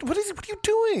late? What are you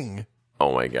doing?"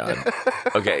 Oh my God.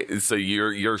 Okay, so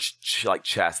you're like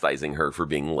chastising her for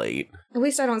being late. At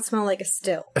least I don't smell like a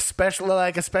still.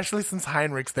 Especially since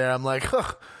Heinrich's there, I'm like,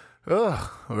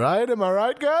 right? Am I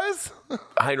right, guys?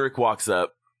 Heinrich walks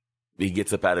up. He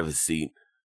gets up out of his seat.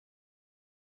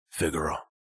 Figaro,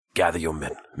 gather your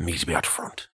men. Meet me out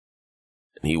front.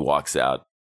 And he walks out.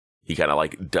 He kind of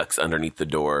like ducks underneath the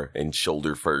door and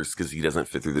shoulder first because he doesn't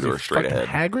fit through the door straight ahead.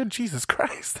 Hagrid? Jesus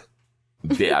Christ.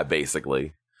 Yeah,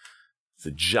 basically. It's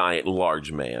a giant,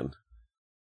 large man.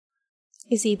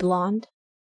 Is he blonde?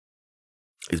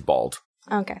 He's bald.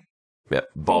 Okay. Yep,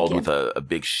 bald with a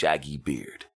big shaggy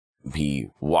beard. He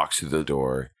walks through the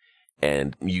door,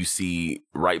 and you see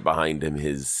right behind him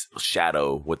his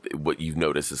shadow. What you've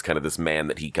noticed is kind of this man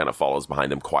that he kind of follows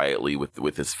behind him quietly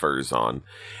with his furs on.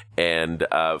 And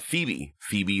Phoebe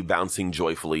bouncing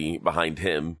joyfully behind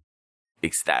him,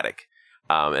 ecstatic.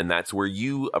 And that's where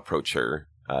you approach her,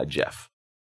 Jeff.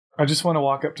 I just want to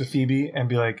walk up to Phoebe and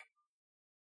be like,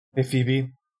 "Hey,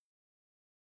 Phoebe,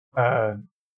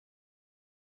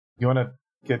 you want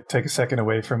to take a second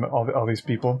away from all these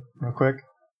people real quick?"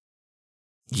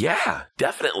 Yeah,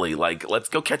 definitely. Like, let's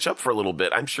go catch up for a little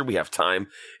bit. I'm sure we have time.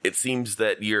 It seems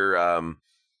that your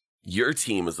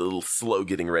team is a little slow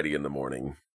getting ready in the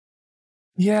morning.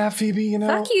 Yeah, Phoebe,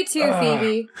 Fuck you too,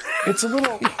 Phoebe. It's a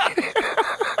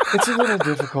little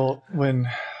difficult when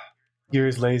you're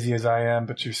as lazy as I am,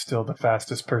 but you're still the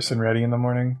fastest person ready in the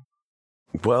morning.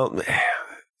 Well,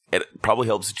 it probably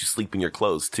helps that you sleep in your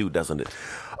clothes too, doesn't it?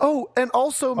 Oh, and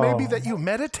also maybe that you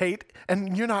meditate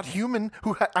and you're not human.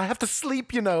 I have to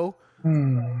sleep,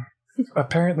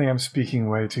 Apparently, I'm speaking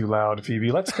way too loud,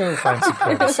 Phoebe. Let's go find some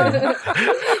privacy.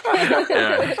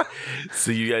 Yeah.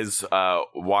 So you guys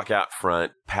walk out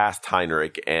front, past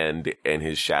Heinrich and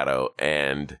his shadow,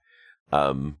 and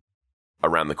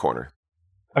around the corner.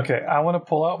 Okay, I want to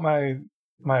pull out my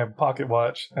pocket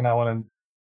watch, and I want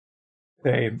to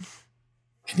say,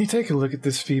 can you take a look at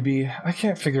this, Phoebe? I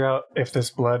can't figure out if this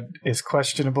blood is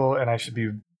questionable and I should be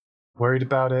worried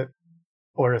about it,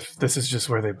 or if this is just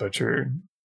where they butcher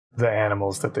the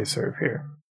animals that they serve here.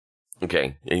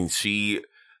 Okay, and she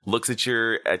looks at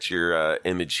your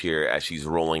image here as she's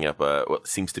rolling up what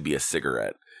seems to be a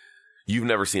cigarette. You've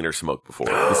never seen her smoke before.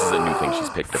 This is a new thing she's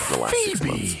picked up in the last 6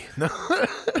 months.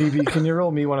 Phoebe, can you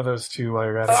roll me one of those too while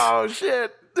you're at it? Oh,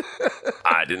 shit.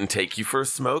 I didn't take you for a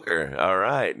smoker. All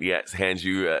right. Yes, hands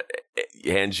you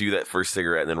that first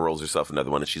cigarette and then rolls herself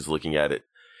another one, and she's looking at it.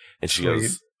 And she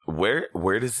goes,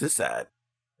 Where does this at?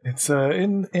 It's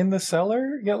in the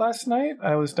cellar. Yeah, last night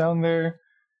I was down there.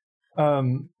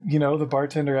 The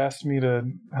bartender asked me to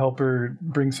help her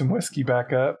bring some whiskey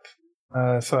back up.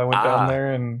 So I went down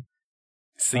there and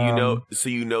So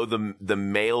you know the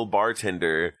male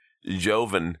bartender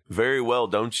Joven very well,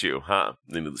 don't you? Huh?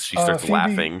 And she starts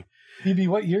laughing. Phoebe,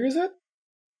 what year is it?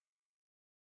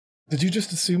 Did you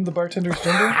just assume the bartender's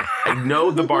gender? I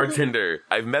know the bartender.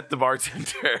 I've met the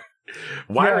bartender.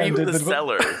 Why are you in the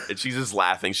cellar? And she's just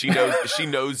laughing. She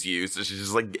knows you, so she's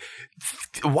just like,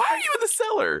 why are you in the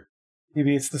cellar?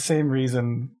 Maybe it's the same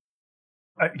reason.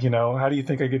 How do you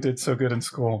think I did so good in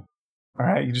school? All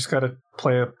right, you just got to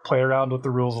play around with the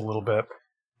rules a little bit.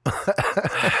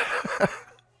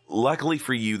 Luckily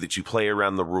for you that you play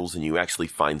around the rules and you actually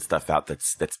find stuff out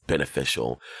that's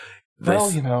beneficial.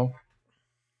 This isn't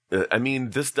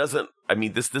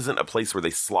a place where they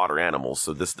slaughter animals,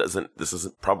 so this isn't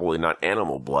probably not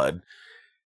animal blood.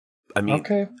 I mean,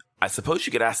 okay. I suppose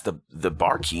you could ask the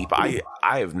barkeep. I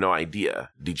have no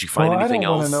idea. Did you find anything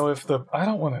else? I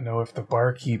don't want to know if the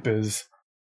barkeep is.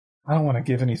 I don't want to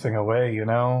give anything away,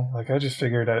 Like, I just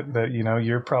figured that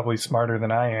you're probably smarter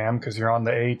than I am because you're on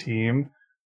the A team.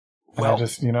 And I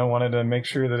just, wanted to make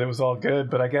sure that it was all good.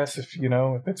 But I guess if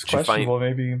it's questionable,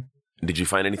 maybe. Did you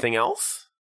find anything else?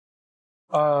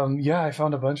 Yeah, I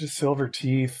found a bunch of silver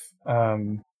teeth.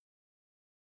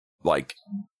 Like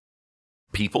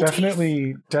people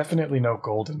teeth? Definitely no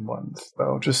golden ones,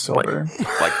 though. Just silver.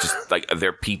 Like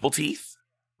they're people teeth?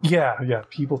 Yeah,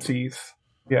 people teeth.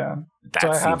 Yeah.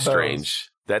 That seems strange.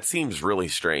 That seems really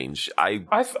strange.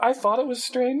 I thought it was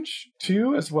strange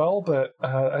too, as well, but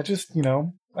I just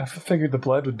I figured the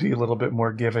blood would be a little bit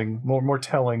more giving, more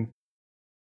telling.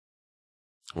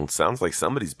 Well, it sounds like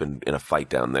somebody's been in a fight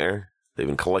down there. They've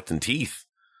been collecting teeth.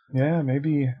 Yeah,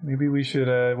 maybe we should.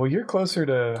 Well, you're closer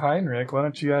to Heinrich. Why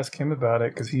don't you ask him about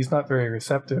it? Because he's not very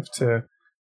receptive to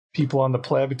people on the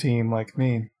pleb team like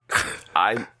me.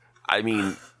 It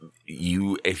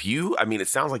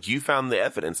sounds like you found the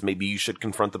evidence. Maybe you should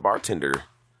confront the bartender.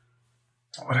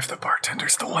 What if the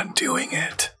bartender's the one doing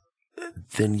it?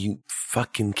 Then you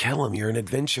fucking kill him. You're an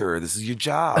adventurer. This is your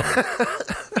job.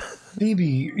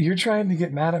 Phoebe, you're trying to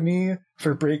get mad at me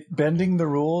for bending the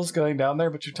rules going down there,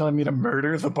 but you're telling me to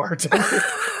murder the bartender?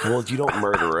 Well, you don't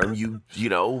murder him.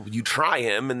 You try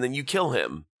him and then you kill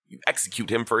him. You execute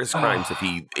him for his crimes if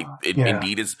he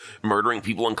indeed is murdering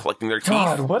people and collecting their teeth.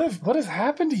 God, what has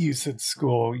happened to you since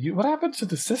school? What happened to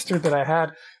the sister that I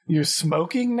had? You're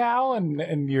smoking now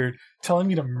and you're telling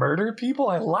me to murder people?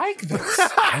 I like this.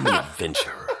 I'm an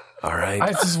adventurer. All right.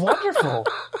 This is wonderful.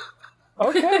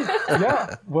 Okay.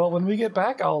 Yeah. Well, when we get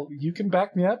back, you can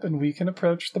back me up and we can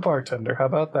approach the bartender. How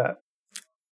about that?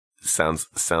 Sounds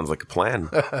like a plan.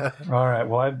 All right.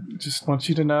 Well, I just want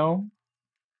you to know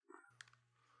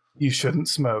you shouldn't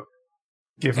smoke.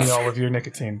 Give me all of your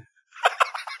nicotine.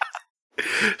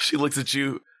 She looks at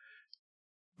you.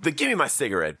 Then give me my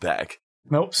cigarette back.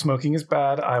 Nope, smoking is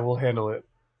bad. I will handle it.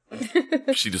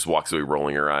 She just walks away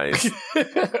rolling her eyes.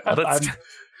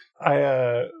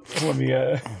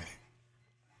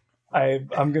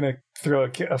 I'm gonna throw a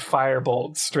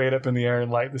firebolt straight up in the air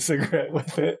and light the cigarette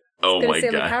with it. Oh my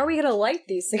god! How are we gonna light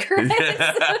these cigarettes?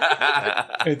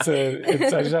 I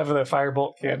just have a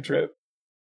firebolt cantrip.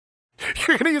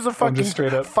 You're gonna use a fucking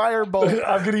straight up firebolt.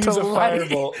 I'm gonna use a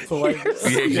firebolt to light.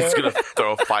 You're just gonna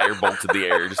throw a firebolt to the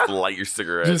air just to light your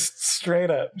cigarette. Just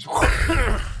straight up.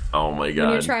 Oh my god!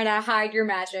 When you're trying to hide your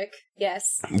magic.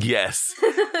 Yes. Yes.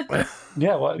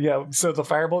 Yeah. Well, yeah. So the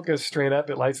firebolt goes straight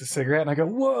up. It lights a cigarette, and I go,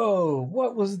 "Whoa!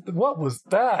 What was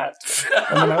that?"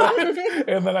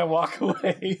 And then I walk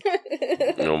away.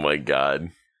 Oh my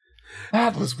god!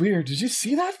 That was weird. Did you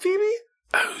see that, Phoebe?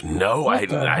 No, I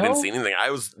didn't see anything. I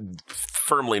was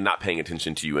firmly not paying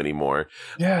attention to you anymore.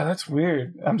 Yeah, that's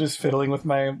weird. I'm just fiddling with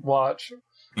my watch.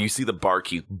 You see the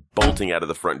barkeep bolting out of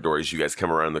the front door as you guys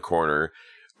come around the corner,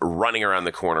 running around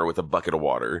the corner with a bucket of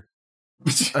water.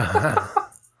 It's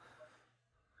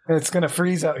going to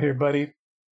freeze out here, buddy.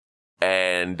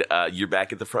 And you're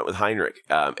back at the front with Heinrich.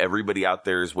 Everybody out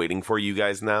there is waiting for you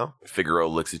guys now. Figaro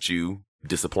looks at you,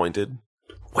 disappointed.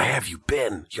 Where have you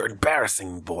been? You're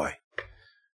embarrassing, boy.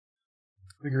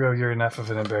 Figaro, you're enough of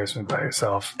an embarrassment by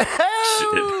yourself. He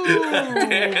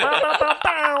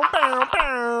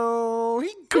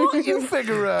got you,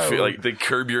 Figaro. I feel like the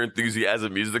Curb Your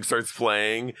Enthusiasm music starts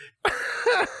playing.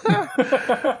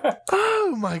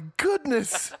 Oh, my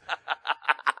goodness.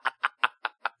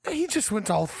 He just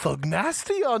went all thug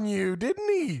nasty on you, didn't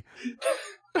he?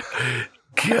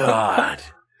 God.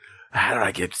 How did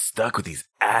I get stuck with these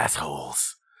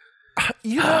assholes?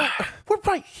 You know, we're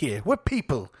right here. We're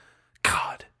people.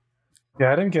 God.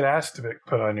 Yeah, I didn't get asked to be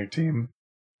put on your team.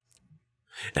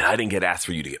 And I didn't get asked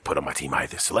for you to get put on my team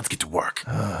either, so let's get to work.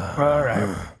 All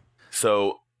right.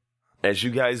 So, as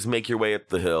you guys make your way up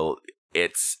the hill,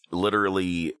 it's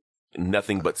literally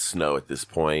nothing but snow at this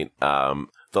point.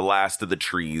 The last of the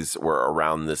trees were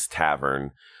around this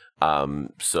tavern.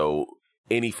 So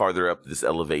any farther up this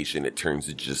elevation, it turns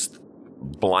to just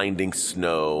blinding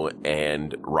snow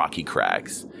and rocky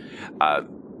crags.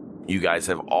 You guys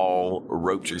have all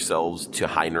roped yourselves to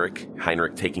Heinrich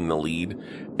taking the lead,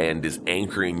 and is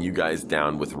anchoring you guys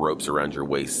down with ropes around your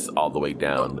waists all the way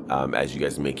down as you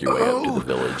guys make your way up to the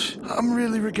village. I'm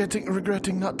really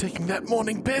regretting not taking that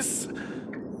morning piss.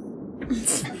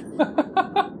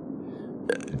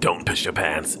 Don't piss your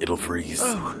pants, it'll freeze.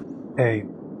 Oh. Hey,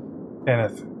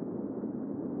 Kenneth.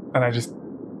 And I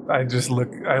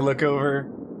look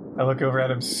over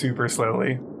at him super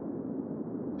slowly.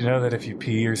 You know that if you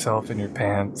pee yourself in your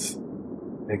pants,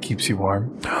 it keeps you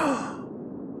warm?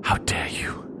 How dare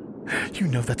you? You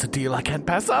know that's a deal I can't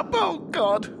pass up. Oh,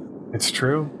 God. It's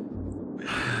true.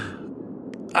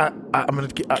 I'm gonna.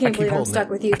 I Can't keep believe I'm holding stuck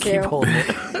it. with you I keep too. holding it.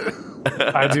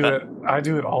 I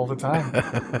do it all the time.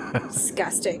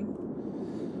 Disgusting.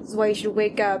 This is why you should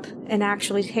wake up and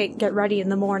actually get ready in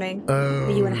the morning. Oh. Or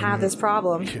you wouldn't have this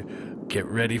problem. Get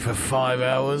ready for 5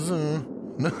 hours.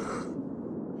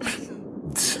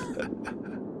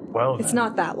 Well, It's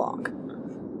not that long.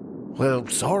 Well,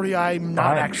 sorry, I'm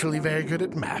not Fine. actually very good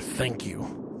at math. Thank you.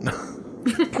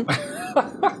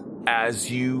 As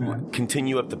you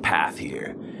continue up the path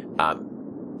here,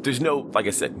 there's like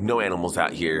I said, no animals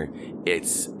out here.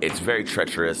 It's very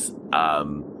treacherous.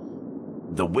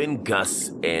 The wind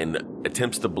gusts and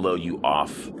attempts to blow you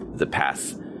off the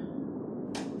pass.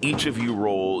 Each of you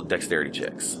roll dexterity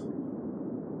checks.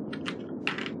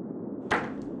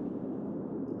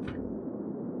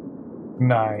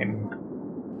 9.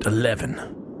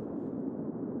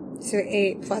 11. So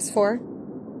 8 plus 4.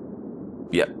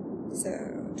 Yep. So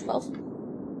 12.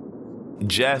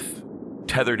 Jeff,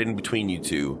 tethered in between you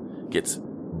two, gets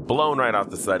blown right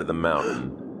off the side of the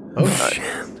mountain. Oh,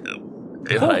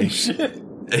 shit. Holy shit.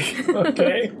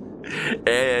 Okay.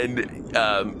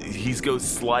 And he goes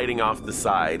sliding off the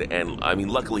side, and I mean,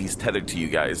 luckily he's tethered to you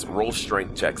guys. Roll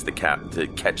strength checks to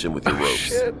catch him with your ropes.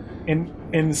 Shit.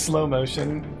 In slow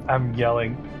motion, I'm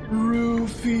yelling,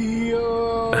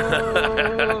 Rufio!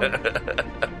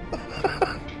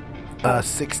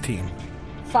 16.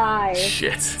 5.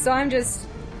 Shit. So I'm just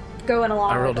going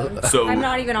along I rolled with him. So I'm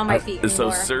not even on my feet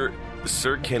So anymore.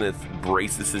 Sir Kenneth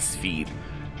braces his feet.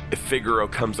 Figaro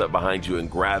comes up behind you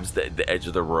and grabs the edge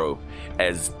of the rope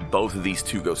as both of these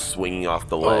two go swinging off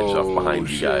the ledge off behind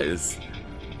you guys.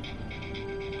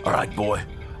 All right, boy.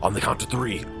 On the count of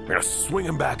 3, we're gonna swing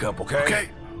him back up, okay?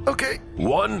 Okay.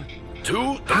 1,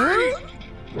 2, 3.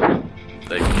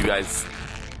 You guys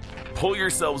pull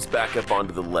yourselves back up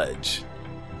onto the ledge,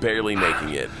 barely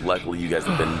making it. Luckily, you guys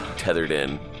have been tethered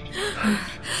in.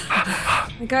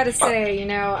 I gotta say,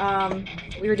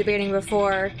 we were debating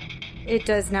before, it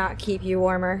does not keep you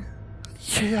warmer.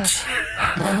 Yeah.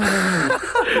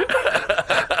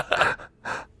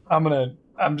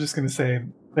 I'm just gonna say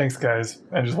thanks, guys,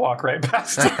 and just walk right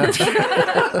past it.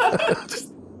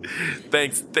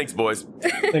 Thanks, boys.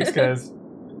 Thanks, guys.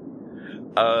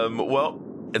 Well,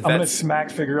 I'm gonna smack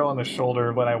Figaro on the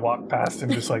shoulder when I walk past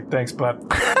him, just like, thanks, bud.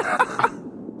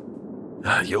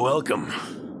 You're welcome.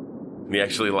 And he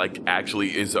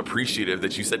actually is appreciative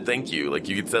that you said thank you. Like,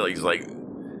 you could tell he's like,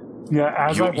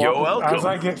 Yeah, You're welcome. as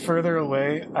I get further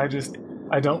away, I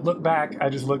don't look back. I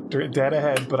just look dead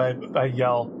ahead, but I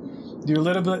yell, "You're a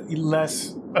little bit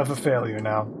less of a failure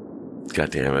now."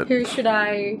 God damn it. Who should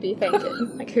I be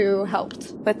thanking? Like, who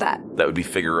helped with that? That would be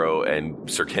Figaro and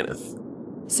Sir Kenneth.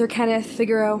 Sir Kenneth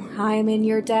Figaro, I am in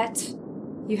your debt.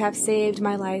 You have saved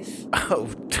my life. Oh,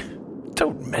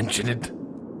 don't mention it.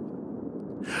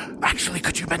 Actually,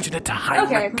 could you mention it to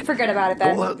Heinrich? Okay, forget about it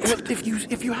then. Well,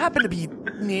 if you happen to be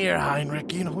near Heinrich,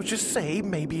 just say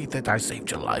maybe that I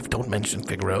saved your life. Don't mention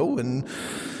Figaro, and,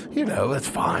 that's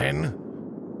fine.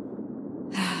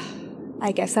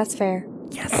 I guess that's fair.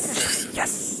 Yes.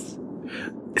 Yes.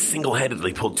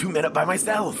 Single-handedly pulled 2 men up by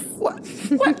myself. What?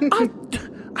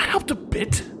 I helped a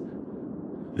bit.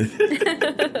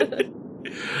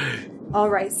 All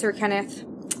right, Sir Kenneth.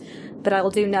 But I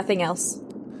will do nothing else.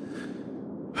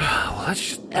 Well,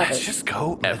 let's just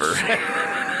go.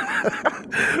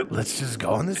 Let's just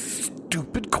go on this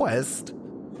stupid quest.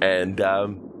 And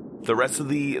the rest of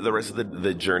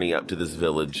the journey up to this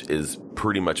village is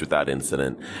pretty much without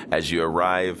incident. As you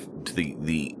arrive to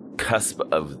the cusp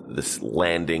of this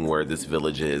landing where this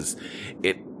village is,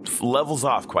 it levels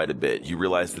off quite a bit. You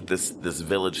realize that this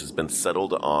village has been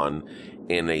settled on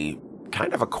in a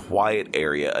kind of a quiet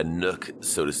area, a nook,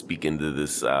 so to speak, into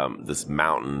this this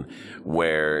mountain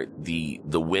where the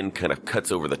wind kind of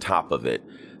cuts over the top of it.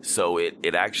 So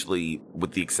it actually,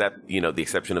 with the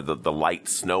exception of the light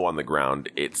snow on the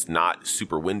ground, it's not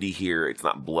super windy here. It's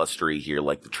not blustery here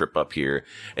like the trip up here.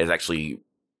 It's actually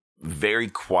very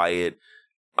quiet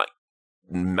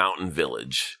mountain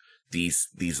village. These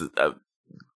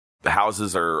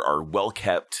houses are well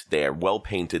kept. They are well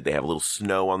painted. They have a little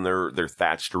snow on their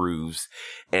thatched roofs,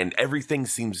 and everything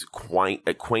seems quaint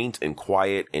and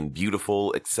quiet and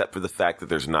beautiful, except for the fact that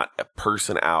there's not a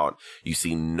person out. You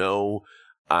see no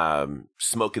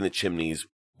smoke in the chimneys,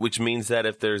 which means that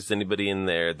if there's anybody in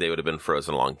there, they would have been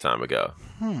frozen a long time ago.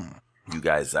 You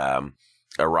guys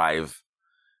arrive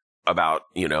about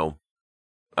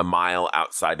a mile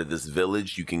outside of this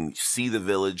village. You can see the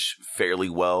village fairly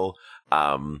well.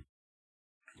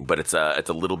 But it's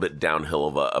a little bit downhill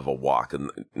of a walk,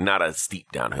 and not a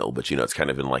steep downhill, but it's kind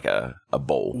of in like a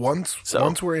bowl. Once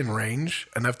we're in range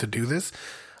enough to do this,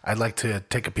 I'd like to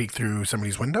take a peek through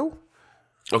somebody's window.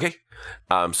 Okay.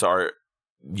 So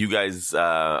you guys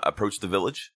approach the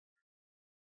village?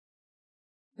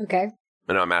 Okay.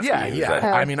 I know I'm asking you.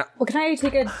 I mean, well, can I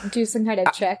do some kind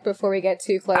of check before we get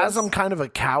too close? As I'm kind of a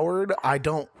coward, I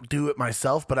don't do it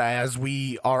myself, but as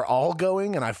we are all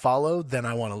going and I follow, then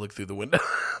I want to look through the window.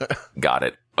 Got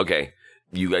it. Okay.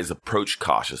 You guys approach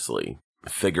cautiously.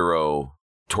 Figaro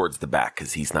towards the back,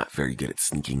 because he's not very good at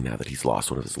sneaking now that he's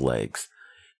lost one of his legs.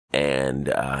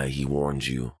 And he warns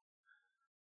you,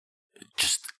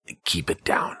 just keep it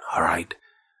down, all right?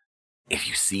 If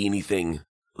you see anything,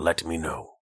 let me know.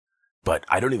 But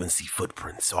I don't even see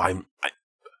footprints, so I'm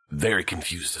very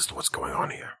confused as to what's going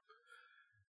on here.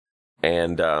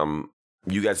 And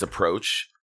you guys approach,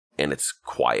 and it's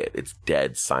quiet. It's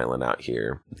dead silent out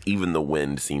here. Even the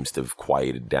wind seems to have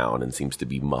quieted down and seems to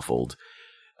be muffled.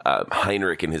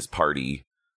 Heinrich and his party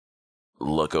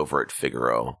look over at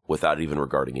Figaro without even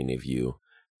regarding any of you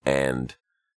and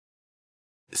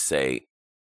say,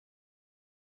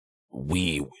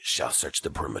 "We shall search the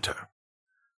perimeter.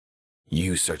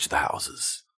 You search the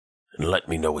houses, and let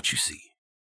me know what you see."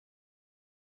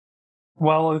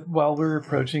 While we're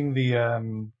approaching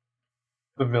the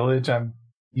village, I'm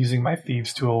using my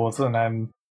thieves' tools, and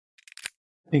I'm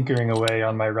tinkering away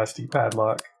on my rusty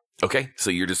padlock. Okay, so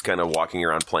you're just kind of walking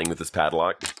around playing with this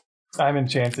padlock? I'm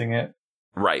enchanting it.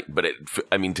 Right, but to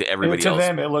everybody else... To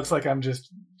them, it looks like I'm just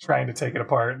trying to take it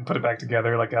apart and put it back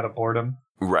together, like out of boredom.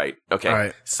 Right, okay. All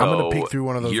right, so I'm going to peek through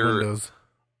one of those windows.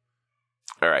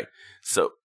 All right.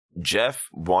 So Jeff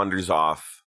wanders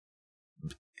off,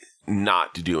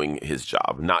 not doing his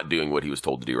job, not doing what he was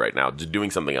told to do right now, just doing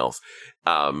something else.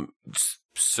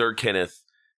 Sir Kenneth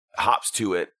hops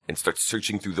to it and starts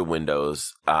searching through the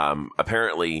windows,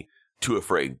 apparently too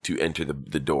afraid to enter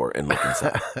the door and look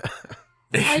inside.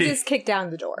 I just kicked down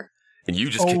the door. And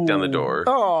you just kicked down the door.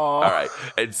 Oh. All right.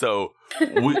 And so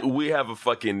we have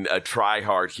a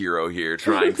try-hard hero here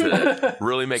trying to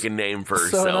really make a name for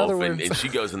herself. And she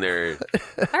goes in there.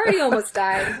 I already almost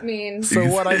died. I mean, so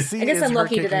what I see is I'm her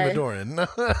lucky kicking today. the door in.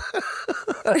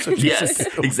 That's what yes,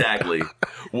 exactly.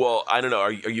 Well, I don't know.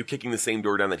 Are you kicking the same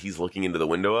door down that he's looking into the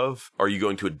window of? Or are you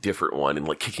going to a different one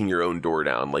and kicking your own door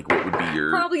down? What would be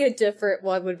your... Probably a different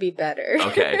one would be better.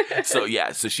 Okay. So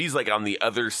she's on the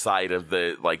other side of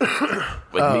the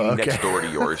next door to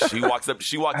yours. She walks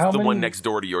the one next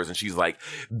door to yours, and she's like,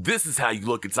 "This is how you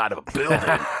look inside of a building."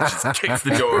 She just kicks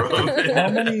the door open.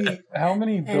 How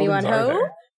many buildings Anyone are home?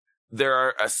 there? There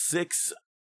are 6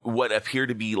 what appear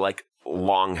to be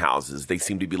long houses. They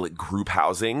seem to be group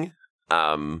housing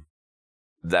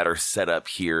that are set up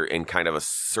here in kind of a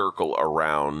circle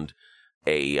around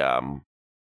a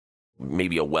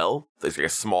maybe a well. There's like a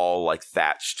small, like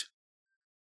thatched,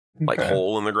 like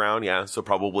hole in the ground. Yeah. So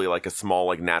probably like a small,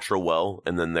 like natural well.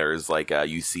 And then there's like,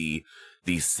 you see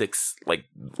these 6 like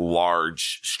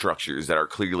large structures that are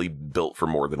clearly built for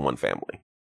more than one family.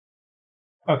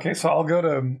 Okay. So I'll go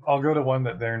to one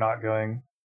that they're not going.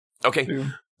 Okay. to.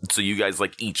 So you guys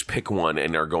like each pick one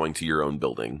and are going to your own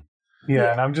building.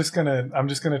 Yeah. And I'm just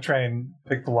gonna try and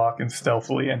pick the lock and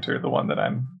stealthily enter the one that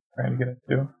I'm trying to get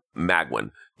into.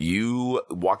 Magwin, you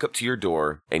walk up to your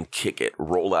door and kick it.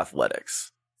 Roll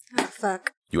athletics. Oh,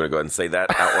 fuck. You want to go ahead and say that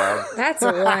out loud? That's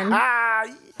a 1.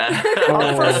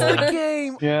 First of the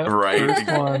game. Yeah, Right. First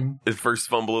one. The first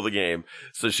fumble of the game.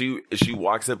 So she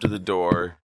walks up to the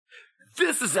door.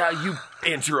 This is how you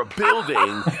enter a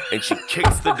building. And she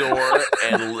kicks the door,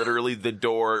 and literally the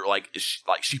door,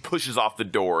 she pushes off the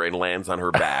door and lands on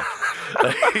her back.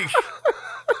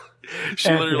 She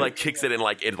literally like kicks it and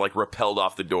like it like repelled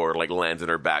off the door, like lands in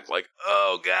her back, like,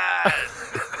 oh god.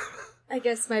 I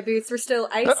guess my boots were still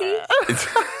icy.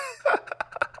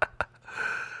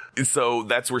 So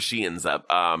that's where she ends up.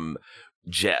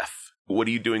 Jeff, what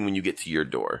are you doing when you get to your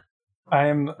door?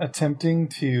 I'm attempting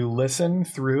to listen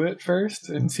through it first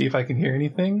and see if I can hear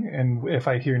anything. And if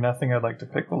I hear nothing, I'd like to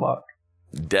pick the lock.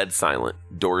 Dead silent.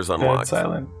 Doors unlocked. Dead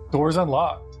silent. Doors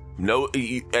unlocked. No,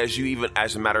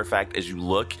 as a matter of fact, as you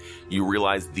look, you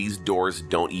realize these doors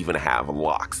don't even have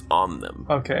locks on them.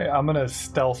 Okay, I'm gonna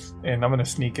stealth and I'm gonna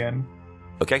sneak in.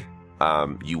 Okay.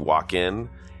 You walk in,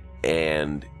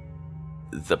 and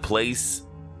the place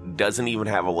doesn't even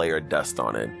have a layer of dust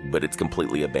on it, but it's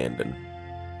completely abandoned.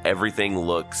 Everything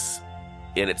looks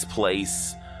in its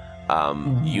place.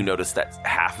 You notice that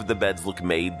half of the beds look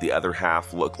made, the other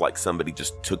half look like somebody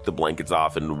just took the blankets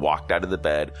off and walked out of the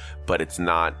bed, but it's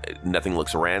not, nothing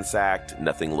looks ransacked,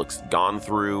 nothing looks gone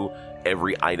through.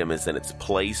 Every item is in its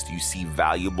place. You see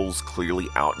valuables clearly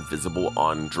out visible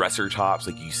on dresser tops,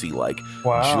 like you see like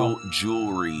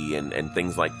jewelry and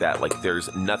things like that. Like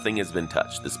there's nothing has been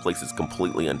touched. This place is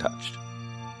completely untouched.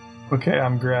 Okay,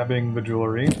 I'm grabbing the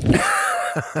jewelry.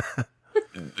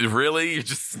 Really? You're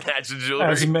just snatching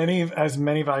jewelry? As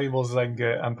many valuables as I can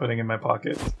get, I'm putting in my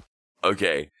pocket.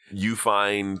 Okay. You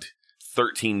find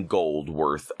 13 gold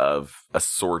worth of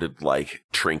assorted like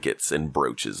trinkets and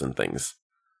brooches and things.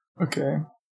 Okay.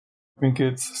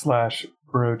 Trinkets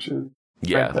 / brooches.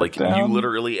 Yeah, like you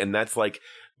literally, and that's like,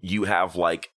 you have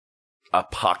like a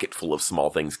pocket full of small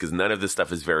things because none of this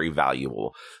stuff is very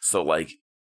valuable. So like,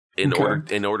 in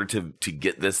order to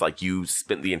get this, like you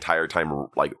spent the entire time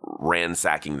like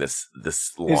ransacking this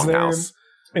longhouse.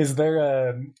 Is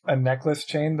there a necklace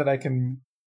chain that I can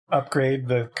upgrade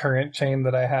the current chain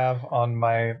that I have on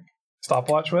my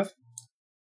stopwatch with?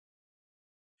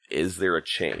 Is there a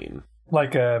chain?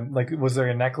 Like was there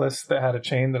a necklace that had a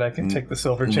chain that I can take the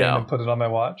silver chain and put it on my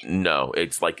watch? No,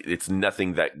 it's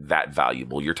nothing that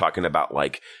valuable. You're talking about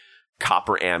like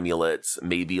copper amulets.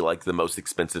 Maybe like the most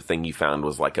expensive thing you found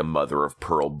was like a mother of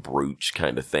pearl brooch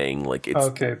kind of thing. Like it's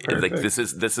okay, perfect. Like this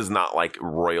is not like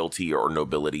royalty or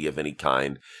nobility of any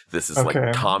kind. This is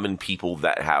like common people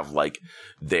that have like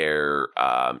their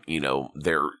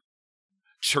their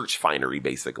church finery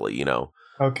basically,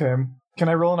 Okay. Can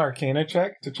I roll an Arcana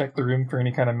check to check the room for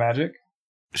any kind of magic?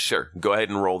 Sure. Go ahead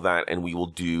and roll that, and we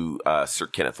will do Sir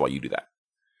Kenneth while you do that.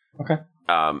 Okay.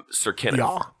 Sir Kenneth.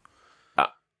 Yeah.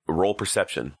 Roll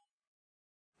perception.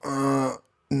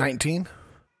 19.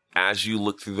 As you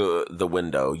look through the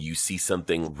window, you see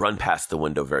something run past the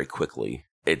window very quickly.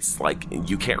 It's like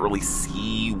you can't really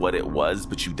see what it was,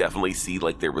 but you definitely see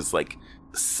like there was like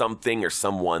something or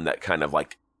someone that kind of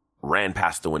like ran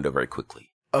past the window very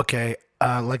quickly. Okay.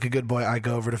 Like a good boy, I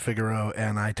go over to Figaro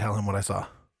and I tell him what I saw.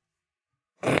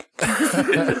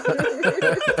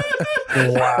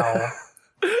 Wow.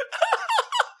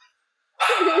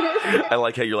 I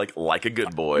like how you're like a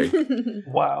good boy.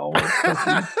 Wow.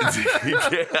 Yeah.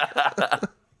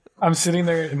 I'm sitting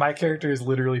there and my character is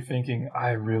literally thinking,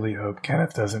 I really hope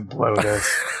Kenneth doesn't blow this.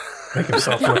 Make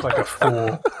himself look like a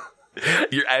fool.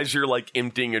 As you're like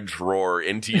emptying a drawer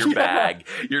into your bag,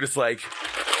 you're just like,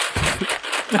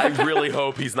 I really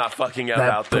hope he's not fucking up that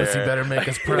out there. Pussy better make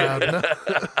us proud.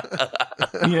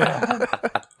 Yeah.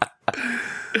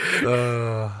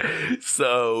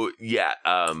 So yeah,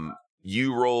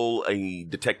 you roll a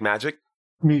detect magic.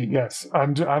 Me, yes.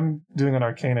 I'm doing an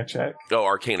Arcana check. Oh,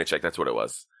 Arcana check. That's what it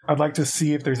was. I'd like to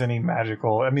see if there's any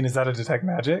magical. I mean, is that a detect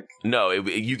magic? No,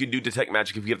 you can do detect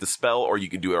magic if you have the spell, or you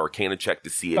can do an Arcana check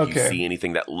to see if you see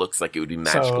anything that looks like it would be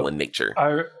magical in nature.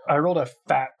 I rolled a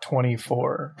fat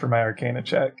 24 for my Arcana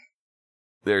check.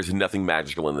 There's nothing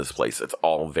magical in this place. It's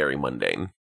all very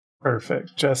mundane.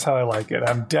 Perfect. Just how I like it.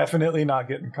 I'm definitely not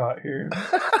getting caught here.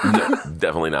 No,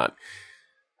 definitely not.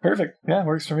 Perfect. Yeah,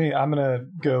 works for me. I'm going to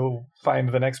go find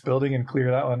the next building and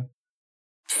clear that one.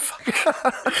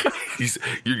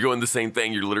 You're doing the same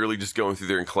thing. You're literally just going through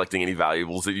there and collecting any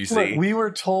valuables that you see. Look, we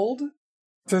were told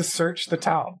to search the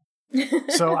town.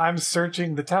 So I'm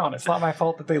searching the town. It's not my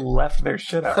fault that they left their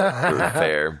shit out.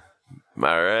 Fair.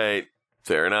 All right.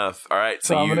 Fair enough. All right.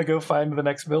 So I'm going to go find the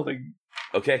next building.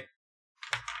 Okay.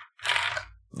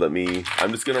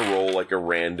 I'm just going to roll like a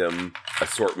random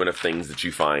assortment of things that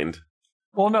you find.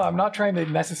 Well, no, I'm not trying to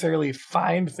necessarily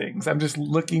find things. I'm just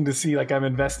looking to see, like, I'm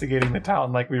investigating the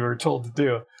town like we were told to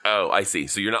do. Oh, I see.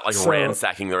 So you're not, like,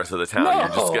 ransacking the rest of the town. No, You're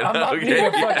just gonna, I'm not being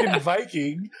a fucking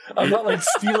Viking. I'm not, like,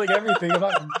 stealing everything.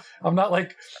 I'm not,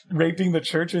 like, raping the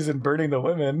churches and burning the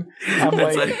women. I'm, I'm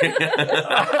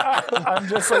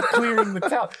just, like, clearing the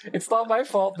town. It's not my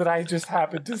fault that I just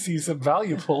happened to see some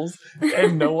valuables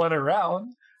and no one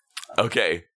around.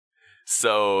 Okay.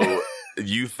 So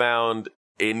you found...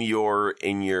 In your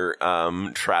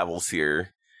travels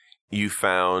here, you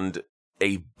found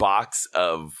a box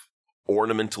of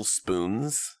ornamental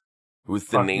spoons with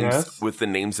the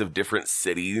names of different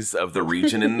cities of the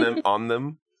region in them on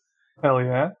them. Hell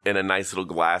yeah! In a nice little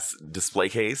glass display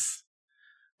case.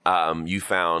 You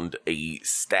found a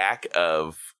stack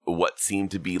of what seemed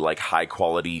to be like high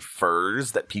quality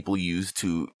furs that people use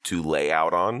to lay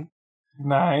out on.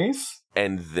 Nice.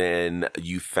 And then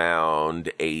you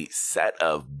found a set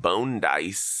of bone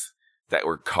dice that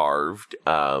were carved,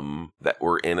 that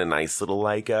were in a nice little,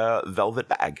 like, velvet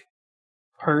bag.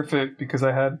 Perfect, because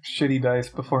I had shitty dice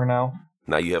before now.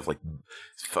 Now you have, like,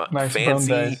 nice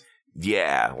fancy... bone dice.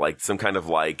 Yeah, like some kind of,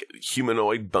 like,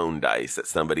 humanoid bone dice that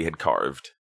somebody had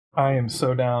carved. I am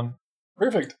so down.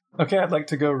 Perfect. Okay, I'd like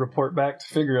to go report back to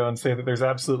Figaro and say that there's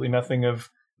absolutely nothing of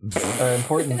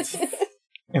importance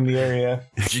in the area.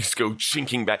 You just go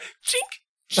chinking back. Chink,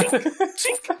 chink,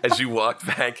 chink. As you walk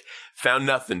back, found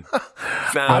nothing.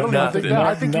 Found nothing.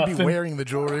 I think you'd be wearing the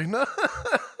jewelry.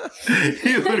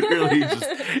 You literally just...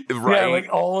 Right. Yeah, like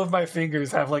all of my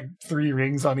fingers have like 3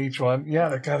 rings on each one. Yeah,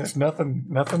 there's nothing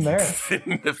there.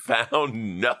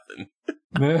 Found nothing.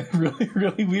 Really,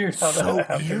 really weird how that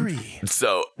happened. Eerie.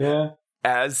 So, yeah.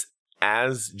 As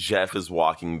Jeff is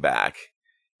walking back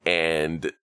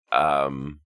and...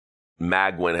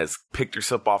 Magwin has picked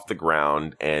herself off the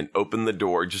ground and opened the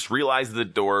door, just realized the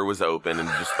door was open and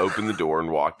just opened the door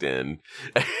and walked in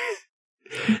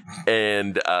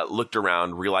and looked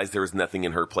around, realized there was nothing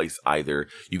in her place either.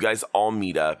 You guys all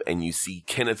meet up and you see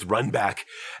Kenneth run back,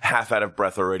 half out of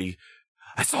breath already.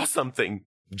 I saw something.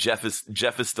 Jeff is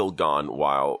still gone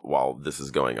while this is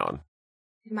going on.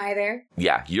 Am I there?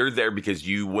 Yeah, you're there because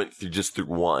you went through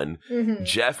one. Mm-hmm.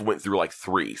 Jeff went through like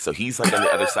 3, so he's like on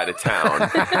the other side of town.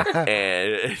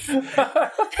 And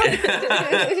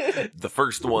the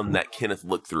first one that Kenneth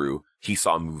looked through, he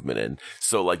saw movement in.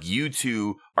 So like you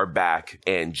two are back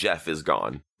and Jeff is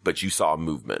gone, but you saw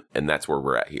movement, and that's where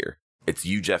we're at here. It's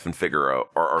you, Jeff, and Figaro,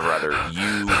 or rather,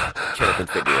 you, Kenneth, and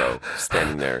Figaro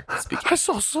standing there speaking. I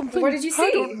saw something. What did you see?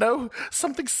 I don't know.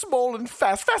 Something small and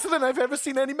faster than I've ever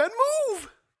seen any man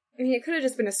move. I mean, it could have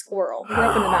just been a squirrel. We're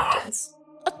up in the mountains.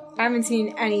 I haven't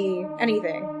seen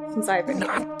anything since I've been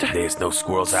here. There's no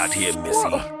squirrels out here,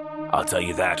 Missy. I'll tell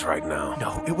you that right now.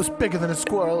 No, it was bigger than a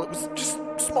squirrel. It was just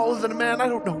smaller than a man. I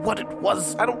don't know what it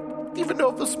was. I don't even know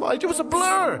if it was small. It was a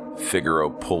blur. Figaro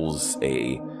pulls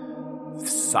a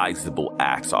sizable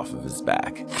axe off of his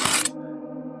back.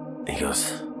 He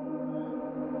goes,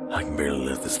 I can barely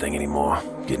lift this thing anymore.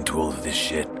 I'm getting too old for this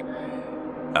shit.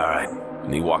 Alright.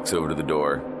 And he walks over to the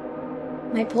door.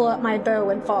 I pull up my bow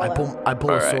and follow. I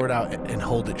pull a sword out and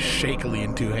hold it shakily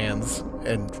in 2 hands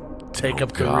and take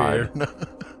up the rear.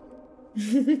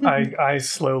 I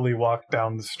slowly walk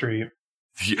down the street.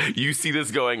 You see this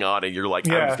going on, and you're like,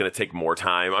 I'm just going to take more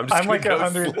time. I'm like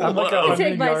 100 yards.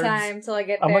 Take my time till I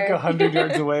get there. I'm like 100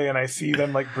 yards away, and I see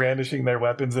them like brandishing their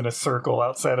weapons in a circle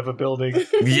outside of a building.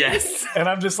 Yes. And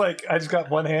I'm just like, I just got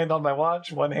one hand on my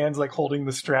watch, one hand's like holding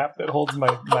the strap that holds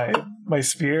my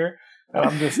spear, and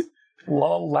I'm just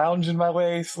lounging my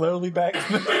way slowly back.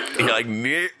 You're like,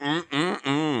 nope.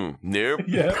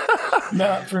 Yeah,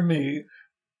 not for me.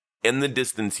 In the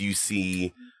distance, you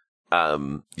see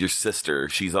your sister.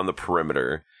 She's on the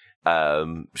perimeter.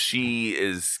 She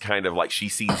is kind of like, she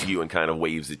sees you and kind of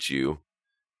waves at you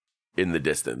in the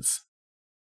distance.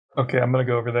 Okay, I'm gonna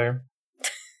go over there.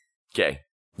 Okay,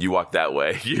 you walk that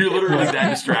way. You're literally that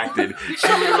distracted. She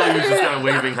literally was just kind of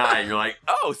waving hi, and you're like,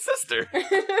 oh, sister.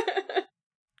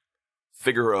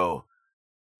 Figaro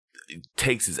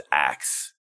takes his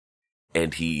axe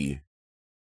and he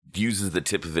uses the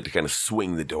tip of it to kind of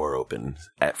swing the door open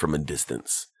from a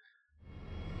distance.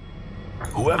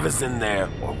 Whoever's in there,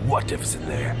 or whatever's in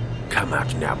there, come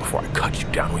out now before I cut you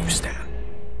down where you stand.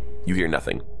 You hear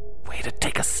nothing. Way to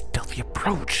take a stealthy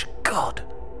approach. God.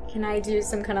 Can I do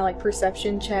some kind of like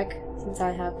perception check since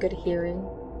I have good hearing?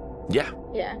 Yeah.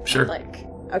 Yeah. Sure. Like,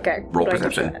 okay. Roll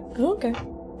perception. Oh, okay.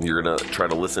 You're gonna try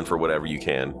to listen for whatever you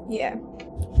can. Yeah.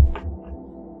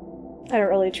 I don't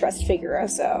really trust Figaro,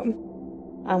 so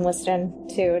I'm listening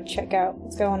to check out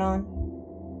what's going on.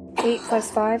 8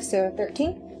 + 5, so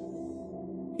 13.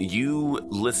 You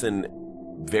listen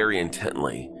very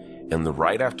intently, and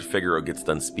right after Figaro gets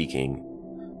done speaking,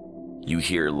 you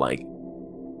hear like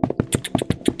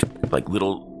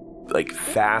little, like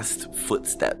fast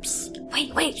footsteps.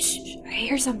 Wait, shh, I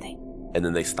hear something. And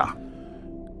then they stop.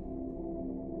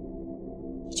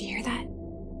 Did you hear that?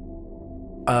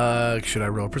 Should I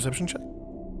roll a perception check?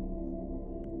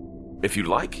 If you'd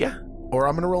like, yeah. Or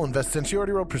I'm gonna roll invest. Since she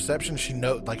already rolled perception, she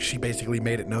basically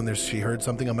made it known she heard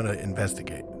something. I'm gonna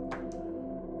investigate.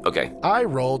 Okay. I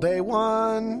rolled a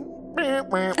 1.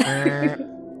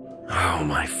 Oh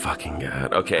my fucking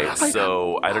god. Okay,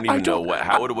 so I don't even know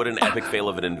how would an epic fail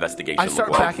of an investigation I start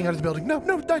look like? backing out of the building. No,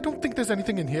 I don't think there's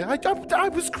anything in here.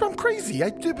 I'm crazy.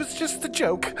 It was just a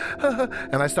joke.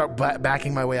 And I start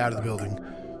backing my way out of the building.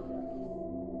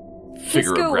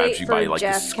 Figaro grabs you by like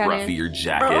Jeff, the scruff of your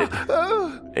jacket,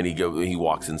 and he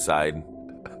walks inside.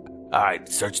 All right,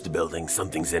 search the building.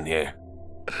 Something's in here.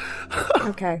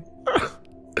 Okay.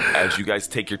 As you guys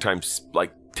take your time,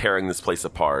 like tearing this place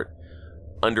apart,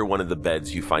 under one of the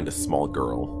beds you find a small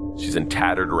girl. She's in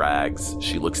tattered rags.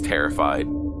 She looks terrified.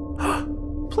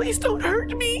 Please don't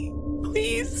hurt me,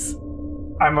 please.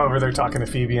 I'm over there talking to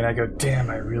Phoebe, and I go, "Damn,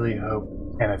 I really hope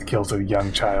Kenneth kills a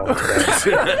young child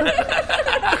today."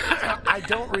 I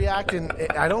don't react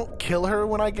I don't kill her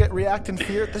when I react in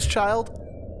fear at this child.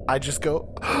 I just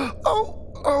go,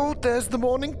 oh, there's the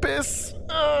morning piss.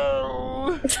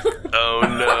 Oh. Oh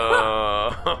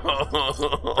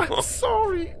no. I'm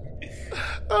sorry.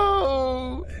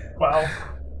 Oh. Wow.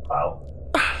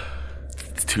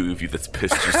 It's two of you that's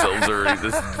pissed yourselves already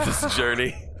this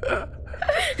journey.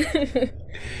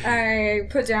 I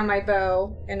put down my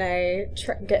bow and I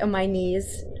get on my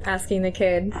knees, asking the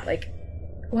kid, like,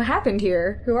 what happened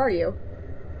here? Who are you?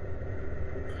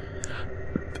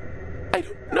 I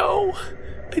don't know.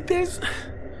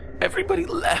 Everybody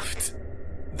left.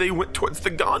 They went towards the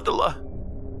gondola.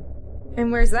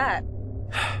 And where's that?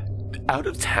 Out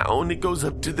of town. It goes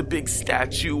up to the big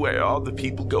statue where all the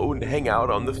people go and hang out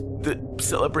on the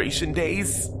celebration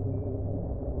days.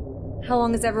 How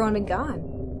long has everyone been gone?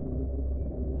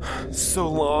 So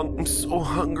long. I'm so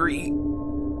hungry.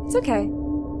 It's okay.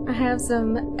 I have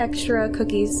some extra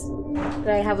cookies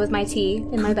that I have with my tea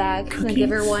in my bag. I'm gonna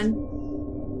give her one.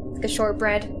 It's like a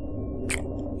shortbread.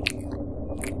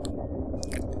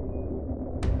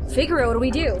 Figaro, what do we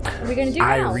do? What are we gonna do now?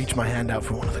 I reach my hand out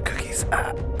for one of the cookies.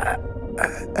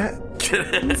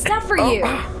 It's not for you.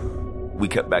 We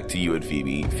cut back to you and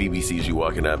Phoebe. Phoebe sees you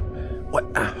walking up. What?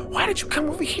 Why did you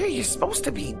come over here? You're supposed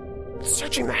to be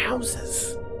searching the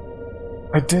houses.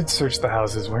 I did search the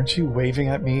houses. Weren't you waving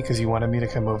at me because you wanted me to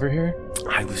come over here?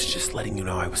 I was just letting you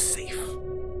know I was safe.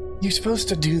 You're supposed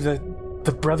to do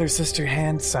the brother-sister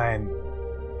hand sign.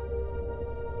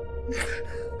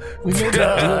 We made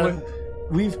that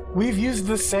We've used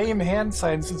the same hand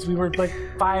sign since we were like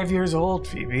 5 years old,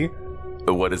 Phoebe.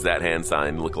 What does that hand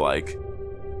sign look like?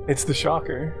 It's the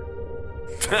shocker.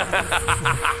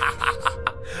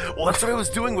 Well, that's what I was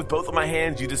doing with both of my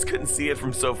hands. You just couldn't see it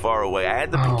from so far away. I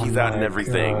had the pinkies out and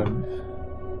everything.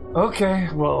 God. Okay,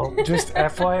 well, just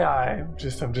FYI.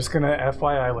 I'm just gonna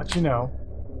FYI let you know.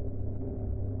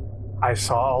 I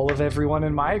saw all of everyone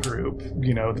in my group,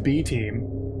 the B team.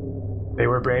 They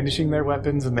were brandishing their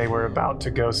weapons and they were about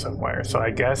to go somewhere. So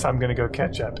I guess I'm gonna go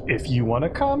catch up. If you want to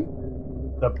come,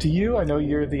 up to you. I know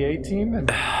you're the A team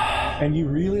and you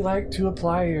really like to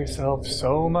apply yourself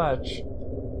so much.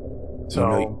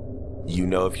 So, you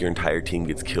know if your entire team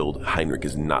gets killed, Heinrich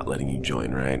is not letting you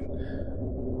join, right?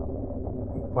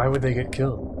 Why would they get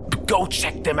killed? Go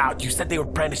check them out. You said they were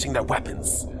brandishing their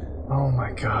weapons. Oh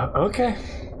my god. Okay.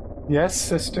 Yes,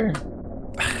 sister.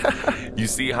 You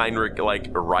see Heinrich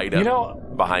right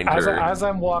up behind her. As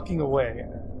I'm walking away,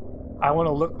 I want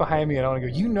to look behind me and I want to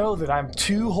go, you know that I'm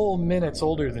 2 whole minutes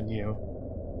older than you.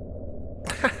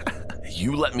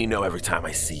 You let me know every time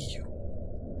I see you.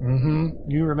 Mm-hmm.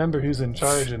 You remember who's in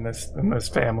charge in this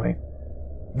family.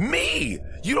 Me!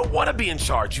 You don't want to be in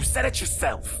charge. You said it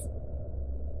yourself.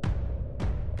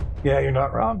 Yeah, you're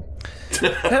not wrong.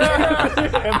 And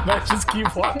I just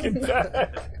keep walking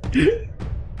back.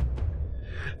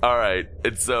 All right.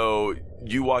 And so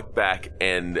you walk back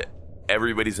and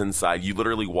everybody's inside. You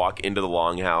literally walk into the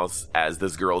longhouse as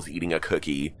this girl's eating a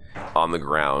cookie on the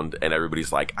ground, and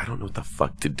everybody's like, I don't know what the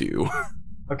fuck to do.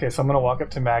 Okay, so I'm going to walk up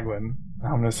to Magwin.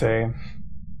 I'm going to say,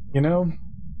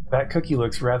 that cookie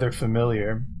looks rather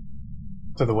familiar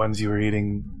to the ones you were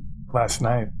eating last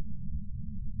night.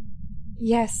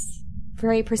 Yes,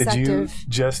 very perceptive. Did you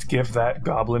just give that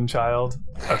goblin child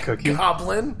a cookie?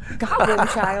 Goblin? Goblin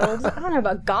child? I don't know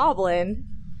about goblin.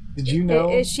 Did you know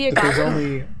Is she a that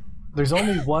goblin? there's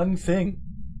only one thing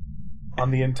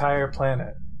on the entire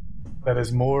planet that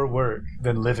is more work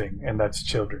than living, and that's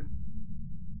children.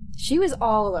 She was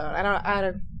all alone. I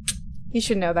don't. You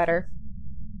should know better.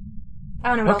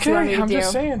 I don't know what else you want me Okay, to I'm do.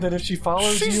 just saying that if she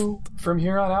follows you from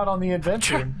here on out on the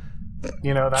adventure,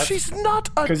 that's... She's not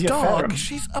a 'cause you fed dog. 'em.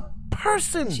 She's a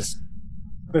person.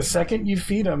 The second you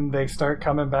feed them, they start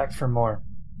coming back for more.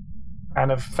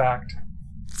 And of fact.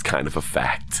 It's kind of a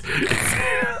fact.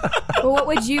 Well, what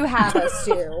would you have us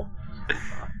do?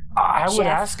 I would Jeff?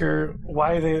 ask her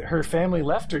why her family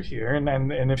left her here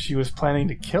and if she was planning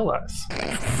to kill us.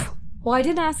 Well, I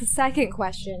didn't ask the second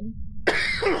question,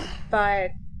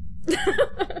 but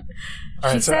All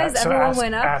she right, says everyone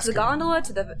went up ask to the her. gondola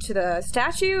to the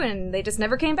statue, and they just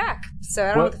never came back. So I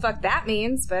don't know what the fuck that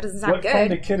means, but it doesn't sound What good.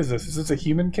 kind of kid is this? Is this a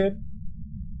human kid?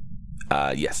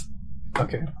 Yes.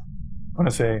 Okay. I want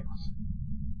to say,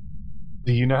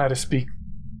 do you know how to speak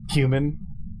human,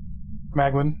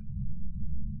 Magwin?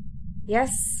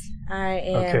 Yes, I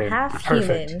am Okay, half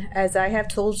perfect. human, as I have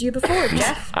told you before,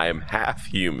 Jeff. I am half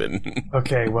human.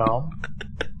 Okay, well,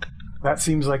 that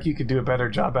seems like you could do a better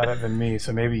job at it than me,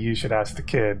 so maybe you should ask the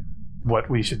kid what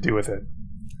we should do with it.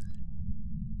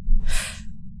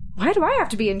 Why do I have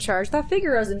to be in charge? I thought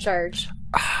Figaro's in charge.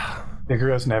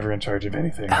 Figaro's never in charge of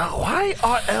anything. Why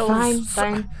are elves...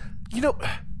 Fine.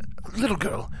 Little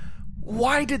girl,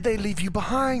 why did they leave you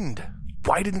behind?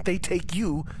 Why didn't they take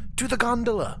you to the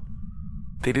gondola?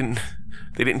 They didn't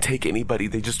take anybody.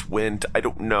 They just went. I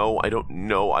don't know.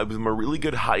 I'm a really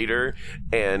good hider,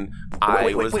 and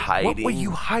I was hiding. What were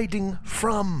you hiding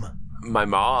from? My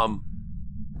mom.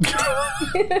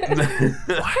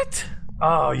 What?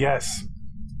 Oh, yes.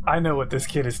 I know what this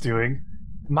kid is doing.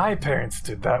 My parents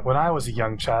did that when I was a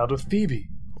young child with Phoebe.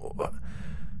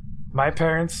 My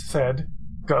parents said,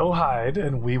 go hide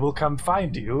and we will come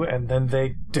find you, and then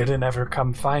they didn't ever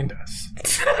come find us.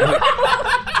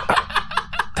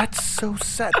 That's so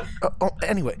sad.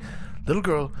 Anyway, little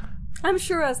girl, I'm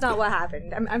sure that's not what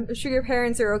happened. I'm sure your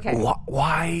parents are okay.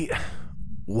 why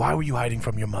were you hiding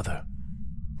from your mother?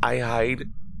 I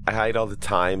hide all the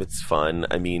time. It's fun.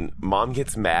 I mean, Mom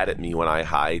gets mad at me when I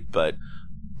hide, but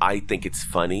I think it's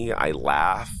funny. I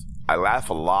laugh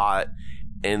a lot.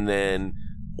 And then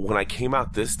when I came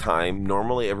out this time,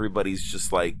 normally everybody's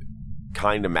just like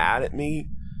kind of mad at me,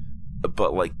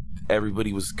 but like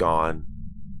everybody was gone.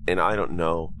 And I don't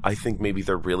know. I think maybe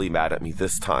they're really mad at me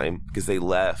this time because they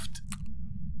left.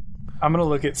 I'm going to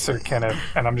look at Sir Kenneth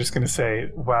and I'm just going to say,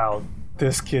 wow,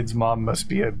 this kid's mom must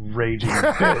be a raging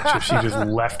bitch if she just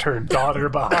left her daughter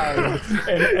behind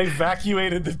and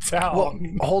evacuated the town. Well,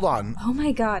 hold on. Oh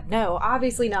my god, no,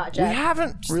 obviously not, Jeff. We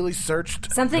haven't really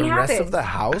searched Something the rest happened. of the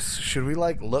house. Should we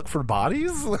look for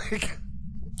bodies?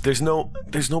 There's no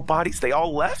bodies. They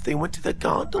all left. They went to the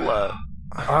gondola.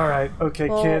 All right, okay,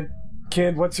 Well-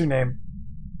 Kid, what's your name?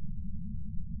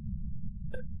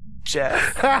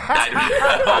 Jeff.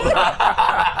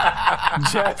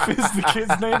 Jeff is the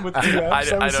kid's name with two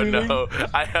F's, I'm I don't assuming? know.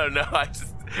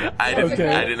 I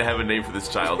didn't have a name for this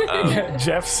child. Yeah,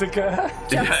 Jeffsica.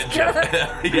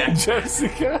 Jeffsica.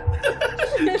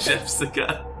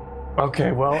 Jeffsica.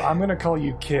 Okay, well, I'm going to call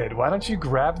you Kid. Why don't you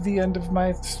grab the end of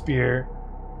my spear,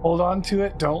 hold on to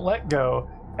it, don't let go,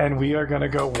 and we are going to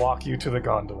go walk you to the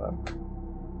gondola.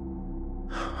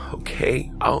 Okay,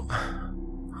 I'll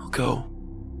go.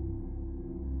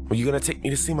 Are you gonna take me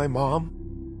to see my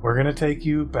mom? We're going to take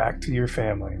you back to your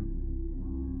family.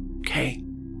 Okay.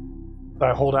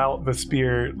 I hold out the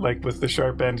spear, with the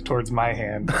sharp end towards my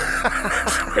hand.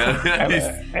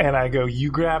 and I go, you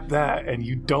grab that and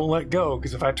you don't let go,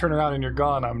 because if I turn around and you're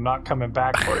gone, I'm not coming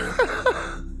back for you.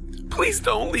 Please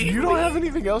don't leave You me. don't have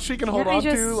anything else she can hold Can't I on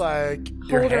to, just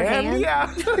your hold her hand? hand?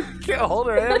 Yeah, can't hold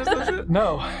her hand or some shit.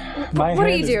 No. My What are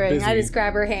hand you is doing? busy. I just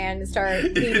grab her hand and start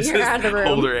leading Just her around the room.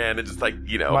 hold her hand and just My hold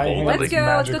hand her. Let's is go.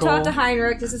 Let's go talk magical. to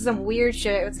Heinrich. This is some weird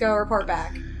shit. Let's go report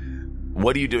back.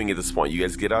 What are you doing at this point? You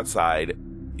guys get outside.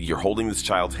 You're holding this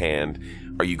child's hand.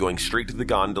 Are you going straight to the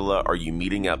gondola? Are you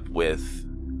meeting up with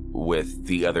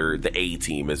the A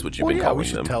team, is what you've been calling we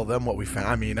should them? tell them what we found.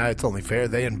 I mean, it's only fair.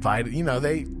 They invited,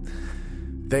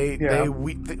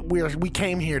 We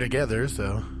came here together,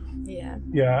 so. Yeah.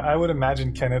 Yeah, I would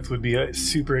imagine Kenneth would be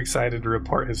super excited to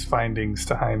report his findings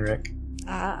to Heinrich.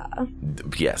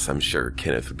 Yes, I'm sure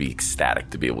Kenneth would be ecstatic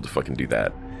to be able to fucking do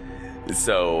that.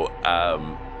 So,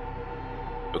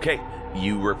 okay,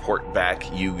 you report back.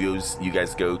 You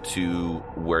guys go to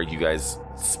where you guys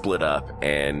split up,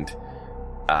 and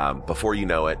before you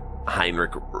know it,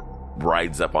 Heinrich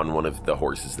rides up on one of the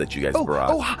horses that you guys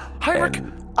brought. Oh, Heinrich,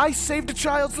 I saved a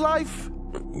child's life.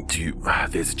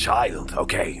 There's a child.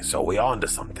 Okay, so we're on to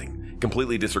something.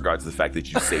 Completely disregards the fact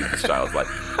that you saved this child's life.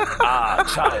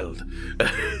 Child.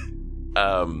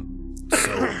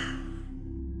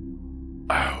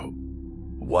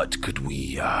 What could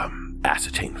we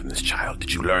ascertain from this child?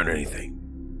 Did you learn anything?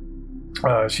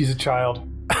 She's a child,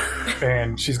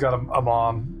 and she's got a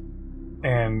mom,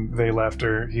 and they left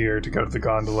her here to go to the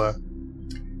gondola.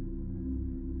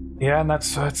 Yeah, and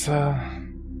that's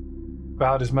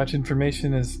about as much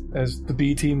information as the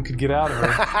B team could get out of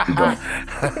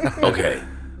her. Okay.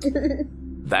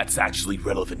 That's actually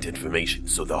relevant information.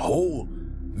 So the whole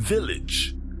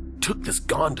village took this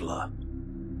gondola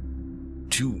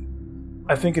to...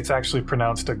 I think it's actually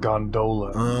pronounced a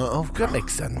gondola. That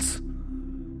makes sense.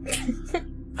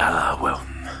 Well,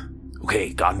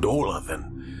 okay, gondola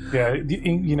then.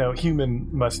 Yeah, human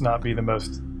must not be the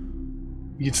most...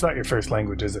 It's not your first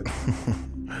language, is it?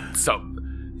 So...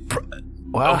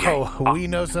 Wow, okay. We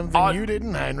know something you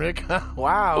didn't, Heinrich.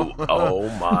 Wow. Oh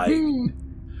my.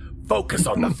 Focus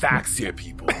on the facts here,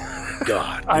 people.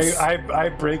 God. I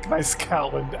break my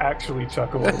scowl and actually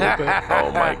chuckle a little bit.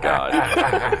 Oh my God.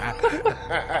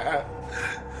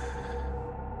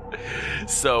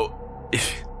 So.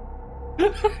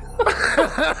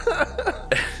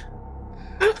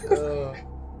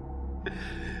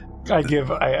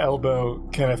 I elbow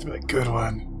Kenneth, like, good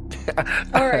one.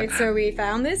 Alright, so we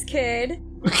found this kid.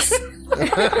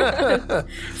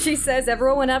 She says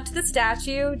everyone went up to the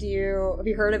statue. Have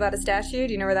you heard about a statue?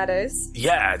 Do you know where that is?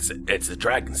 Yeah, it's a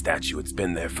dragon statue. It's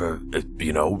been there for,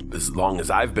 as long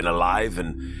as I've been alive,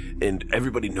 and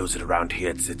everybody knows it around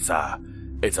here.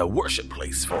 It's a worship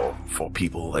place for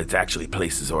people. It's actually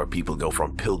places where people go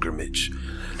from pilgrimage.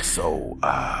 So,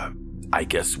 I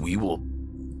guess we will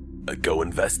go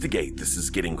investigate. This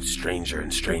is getting stranger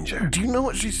and stranger. Do you know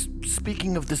what she's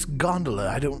speaking of, this gondola?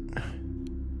 I don't...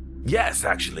 Yes,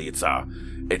 actually, it's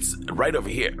right over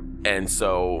here. And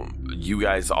so you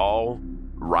guys all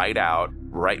ride out.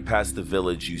 Right past the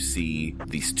village, you see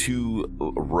these two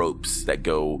ropes that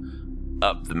go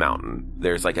up the mountain.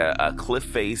 There's like a cliff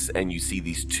face, and you see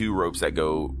these two ropes that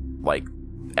go like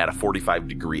at a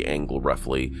 45-degree angle,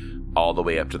 roughly, all the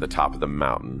way up to the top of the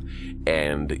mountain.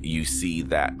 And you see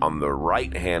that on the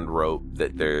right-hand rope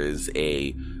that there's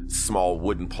a small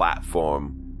wooden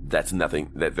platform there's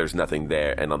nothing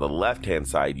there. And on the left-hand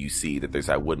side, you see that there's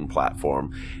that wooden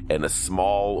platform and a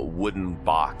small wooden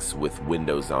box with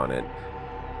windows on it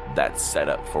that's set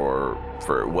up for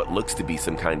what looks to be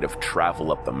some kind of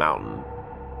travel up the mountain.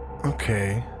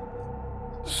 Okay.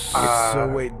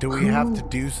 So wait, do we have to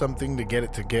do something to get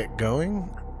it to get going?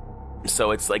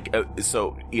 So it's like,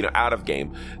 out of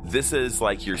game, this is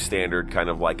like your standard kind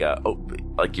of like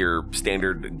your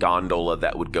standard gondola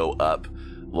that would go up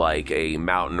like a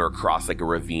mountain or across like a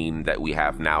ravine that we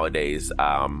have nowadays.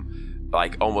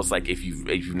 Like almost like if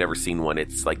you've never seen one,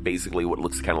 it's like basically what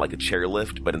looks kind of like a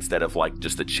chairlift, but instead of like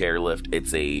just a chairlift,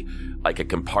 it's a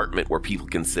compartment where people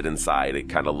can sit inside. It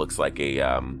kind of looks like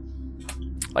a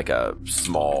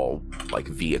small like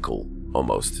vehicle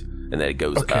almost. And then it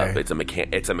goes up.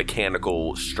 It's a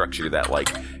mechanical structure that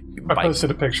like... I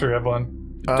posted a picture of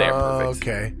one. There, perfect.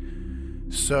 Okay.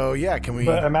 So, yeah, can we...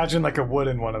 But imagine like a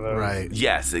wooden one of those. Right.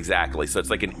 Yes, exactly. So it's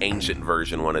like an ancient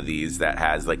version one of these that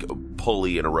has like a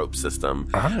pulley and a rope system.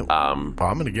 I'm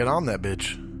going to get on that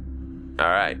bitch. All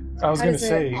right. I was going to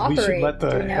say, we should let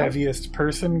the heaviest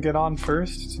person get on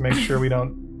first to make sure we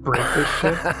don't break this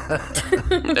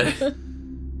shit.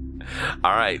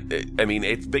 All right. I mean,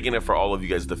 it's big enough for all of you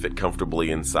guys to fit comfortably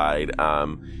inside.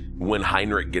 When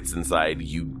Heinrich gets inside,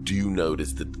 you do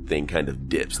notice that the thing kind of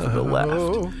dips to the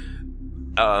left.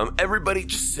 Everybody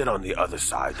just sit on the other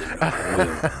side and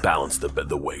we'll balance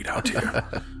the weight out here.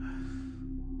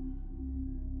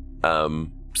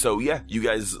 So yeah, you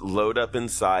guys load up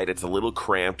inside. It's a little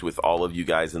cramped with all of you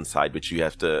guys inside, but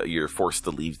you're forced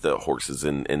to leave the horses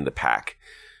in the pack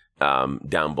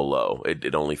down below.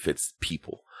 It only fits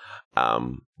people.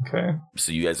 Okay.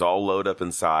 So you guys all load up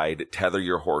inside, tether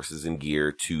your horses in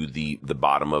gear to the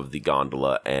bottom of the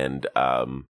gondola, and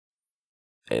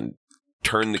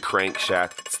turn the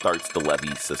crankshaft that starts the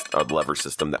lever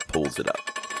system that pulls it up.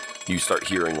 You start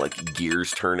hearing like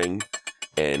gears turning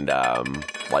and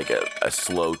like a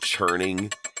slow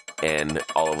churning, and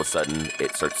all of a sudden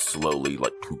it starts slowly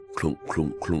like clunk, clunk,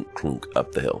 clunk, clunk, clunk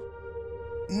up the hill.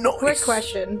 Nice. Quick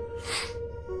question.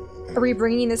 Are we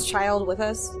bringing this child with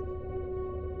us?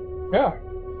 Yeah.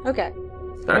 Okay.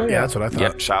 All right. Yeah, that's what I thought.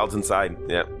 Yep, child's inside.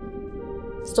 Yep.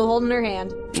 Still holding her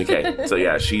hand. Okay, so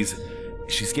yeah, she's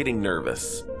getting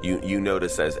nervous. You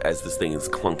notice as this thing is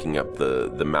clunking up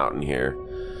the mountain here.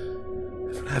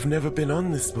 I've never been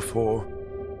on this before.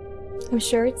 I'm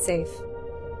sure it's safe.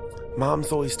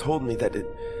 Mom's always told me that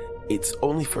it's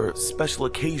only for special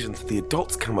occasions that the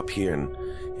adults come up here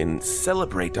and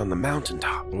celebrate on the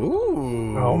mountaintop.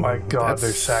 Ooh. Oh my God, that's-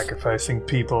 they're sacrificing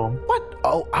people. What?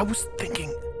 Oh, I was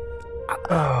thinking.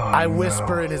 I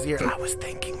whisper in his ear. I was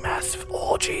thinking massive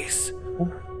orgies.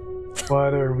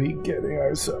 What are we getting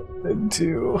ourselves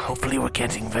into? Hopefully, we're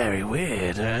getting very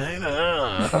weird.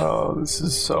 Oh, this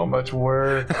is so much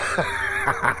work.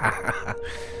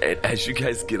 And as you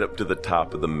guys get up to the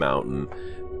top of the mountain,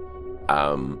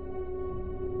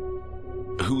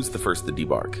 who's the first to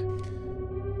debark?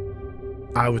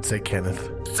 I would say Kenneth.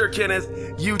 Sir Kenneth,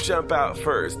 you jump out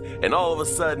first, and all of a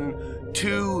sudden,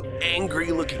 two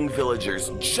angry-looking villagers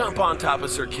jump on top of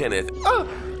Sir Kenneth. What?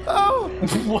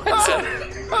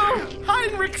 Oh,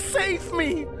 Heinrich, save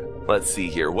me! Let's see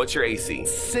here. What's your AC?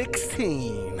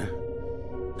 16.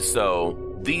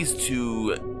 So, these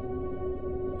two,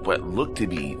 what look to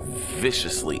be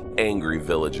viciously angry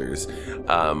villagers,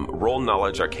 roll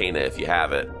Knowledge Arcana if you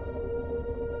have it.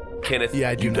 Kenneth, Yeah,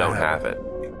 I do you not don't have have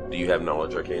it. Do you have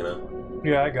Knowledge Arcana?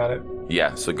 Yeah, I got it.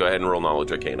 Yeah, so go ahead and roll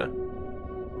Knowledge Arcana.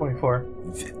 24.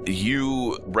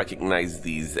 You recognize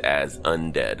these as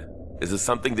undead. Is this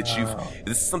something that Oh.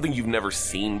 this is something you've never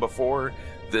seen before?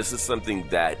 This is something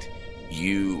that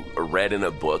you read in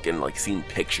a book and like seen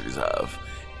pictures of,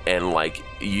 and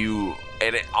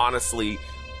it honestly,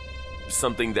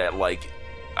 something that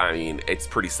I mean, it's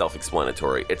pretty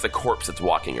self-explanatory. It's a corpse that's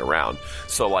walking around.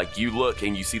 So like you look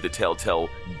and you see the telltale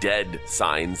dead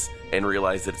signs and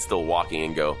realize that it's still walking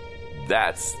and go,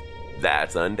 that's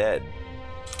undead.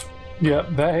 Yeah,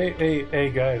 hey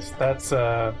guys, that's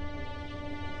undead.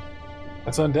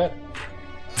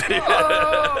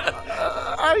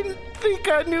 I think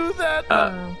I knew that.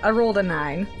 I rolled a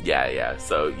 9. Yeah.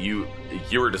 So you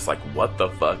were just like, what the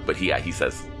fuck? But he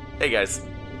says, hey guys,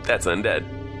 that's undead.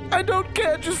 I don't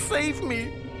care. Just save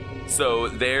me. So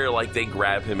they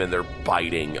grab him and they're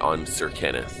biting on Sir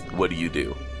Kenneth. What do you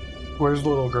do? Where's the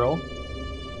little girl?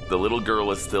 The little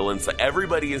girl is still inside.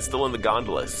 Everybody is still in the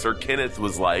gondola. Sir Kenneth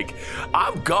was like,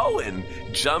 I'm going.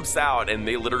 Jumps out, and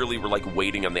they literally were like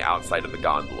waiting on the outside of the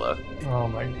gondola. Oh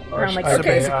my gosh. I'm like, So okay.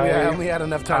 basically, I only had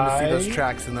enough time to see those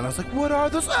tracks, and then I was like, what are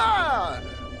those? Ah!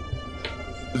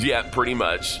 Yeah, pretty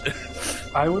much.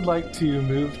 I would like to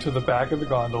move to the back of the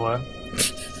gondola.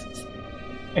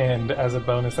 And as a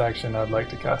bonus action, I'd like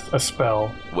to cast a spell.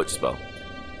 Which spell?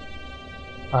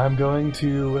 I'm going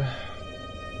to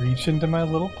reach into my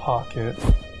little pocket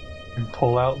and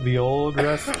pull out the old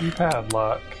rusty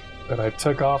padlock that I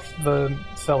took off the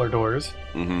cellar doors.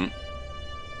 Mm-hmm.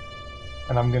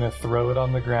 And I'm going to throw it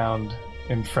on the ground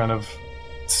in front of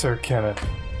Sir Kenneth.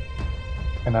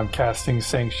 And I'm casting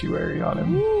Sanctuary on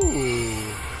him.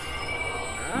 Ooh.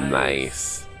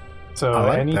 Nice. So I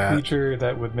like any that. creature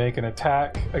that would make an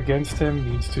attack against him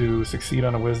needs to succeed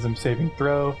on a Wisdom saving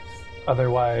throw.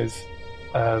 Otherwise,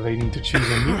 they need to choose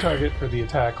a new target for the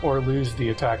attack or lose the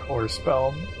attack or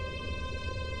spell.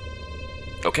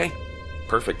 Okay,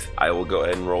 perfect. I will go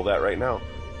ahead and roll that right now.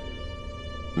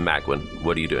 Magwin,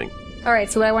 what are you doing?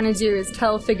 Alright, so what I want to do is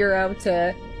tell Figaro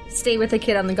to stay with the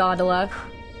kid on the gondola,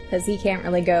 because he can't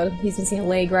really go. He's missing a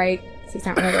leg, right? So he's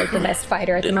not really the best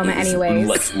fighter at the moment anyways.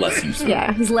 Less useful.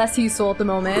 Yeah, he's less useful at the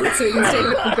moment, so he can stay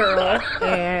with the girl.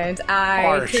 And I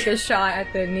Harsh. take a shot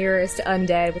at the nearest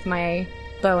undead with my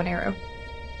bow and arrow.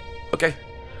 Okay.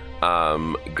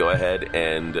 Go ahead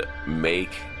and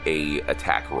make a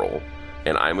attack roll.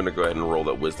 And I'm going to go ahead and roll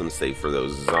that wisdom save for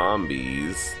those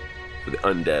zombies. For the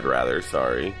undead, rather,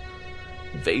 sorry.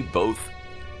 They both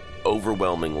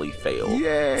overwhelmingly fail.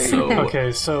 Yay. So,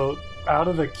 Okay, so out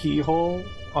of the keyhole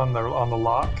on the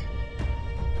lock,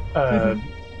 a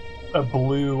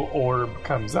blue orb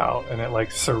comes out and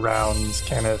it surrounds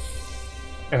Kenneth,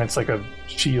 and it's like a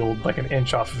shield, like an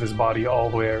inch off of his body all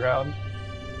the way around,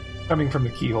 coming from the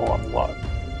keyhole on the lock.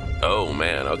 oh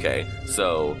man, okay.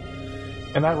 So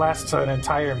And that lasts an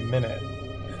entire minute.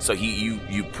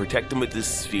 you protect him with this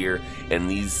sphere, and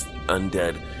these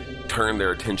undead turn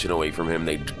their attention away from him.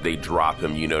 They drop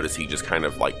him. You notice he just kind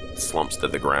of slumps to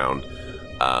the ground.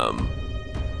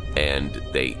 And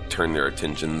they turn their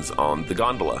attentions on the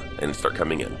gondola and start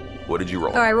coming in. What did you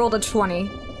roll? Oh, I rolled a 20.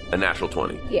 A natural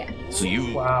 20. Yeah. So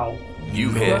you Wow.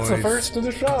 you hit. That's the first of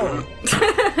the show.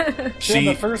 She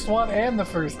the first one and the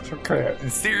first crit.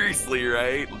 seriously,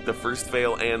 right? The first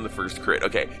fail and the first crit.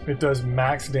 Okay, It does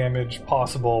max damage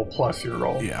possible plus your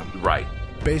roll. Yeah. right.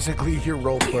 Basically, your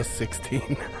roll plus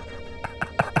 16.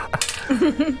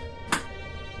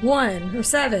 1 or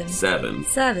 7. 7.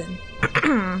 7.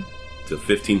 So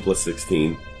 15 plus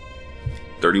 16.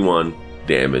 31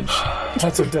 damage.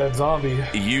 That's a dead zombie.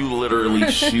 You literally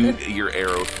shoot your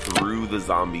arrow through the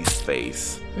zombie's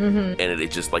face, and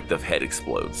it just like the head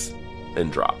explodes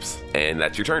and drops. And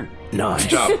that's your turn. Nice. Good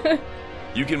job.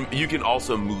 You can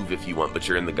also move if you want, but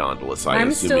you're in the gondola, so I'm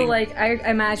assuming still like, I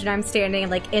imagine I'm standing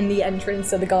like in the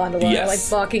entrance of the gondola, Yes. like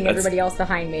blocking That's- everybody else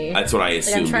behind me. that's what I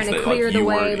assumed. trying is to that, clear like, the you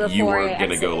way were, you before weren't I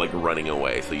gonna go exit. like running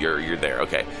away, so you're there.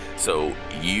 Okay, so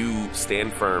you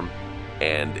stand firm,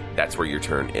 and that's where your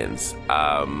turn ends.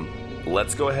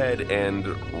 Let's go ahead and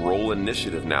roll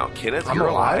initiative now. Kenneth, I'm you're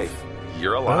alive?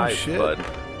 You're alive, shit. bud.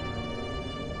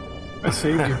 I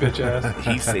saved you, bitch ass.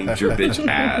 He saved your bitch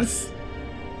ass.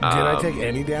 Did I take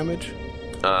any damage?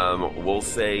 We'll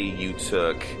say you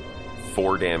took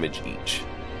 4 damage each.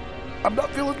 I'm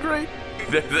not feeling great.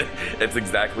 That's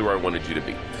exactly where I wanted you to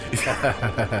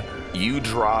be. You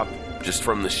drop just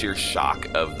from the sheer shock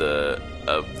of the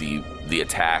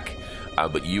attack,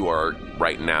 but you are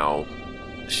right now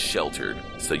sheltered,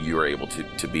 so you are able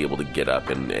to be able to get up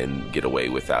and get away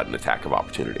without an attack of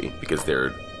opportunity because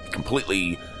they're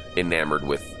completely enamored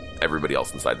with everybody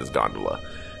else inside this gondola.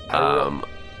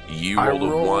 You I rolled a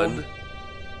 1.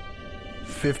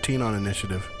 15 on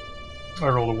initiative. I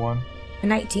rolled a 1.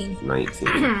 19.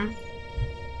 19.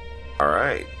 All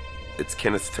right. It's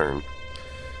Kenneth's turn.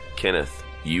 Kenneth,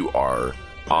 you are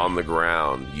on the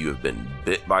ground. You have been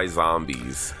bit by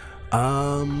zombies.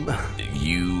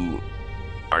 You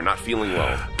are not feeling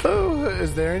well. Oh,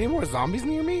 is there any more zombies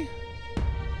near me?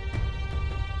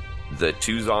 The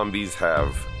 2 zombies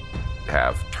have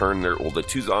turned the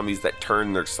 2 zombies that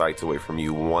turned their sights away from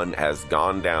you, one has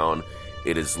gone down.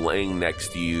 It is laying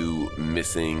next to you,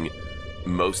 missing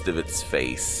most of its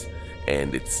face,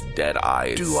 and its dead eye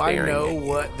is Do I staring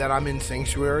know at you. that I'm in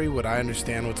Sanctuary? Would I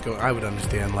understand what's going on? I would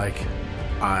understand, like,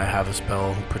 I have a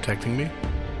spell protecting me,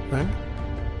 right?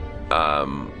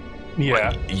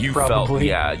 Yeah, You probably.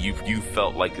 you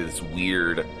felt like this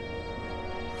weird,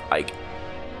 like,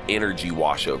 energy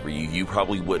wash over you. You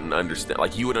probably wouldn't understand,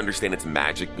 like, you would understand it's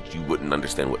magic, but you wouldn't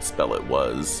understand what spell it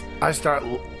was. I start...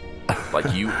 Like,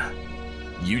 you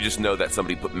just know that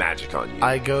somebody put magic on you.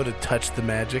 I go to touch the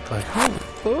magic, like,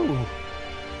 oh.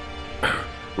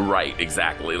 Right,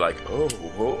 exactly. Like,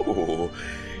 oh.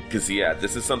 Because, yeah,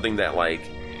 this is something that, like,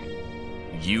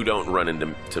 you don't run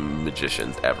into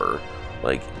magicians ever.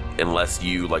 Like, unless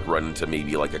you, like, run into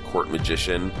maybe, like, a court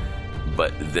magician.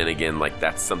 But then again, like,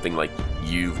 that's something, like,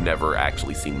 you've never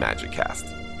actually seen magic cast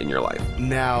in your life.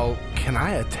 Now, can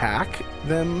I attack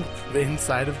them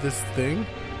inside of this thing?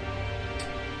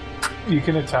 You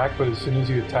can attack, but as soon as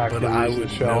you attack, But you I lose the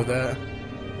would shell. know that.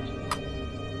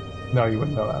 No, you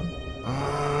wouldn't know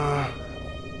that.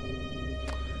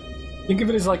 Think of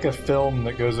it as like a film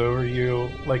that goes over you,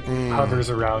 like hovers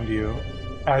around you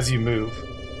as you move.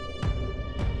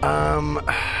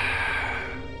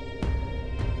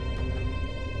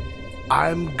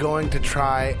 I'm going to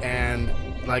try and,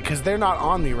 like, because they're not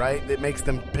on me, right? It makes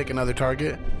them pick another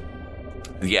target.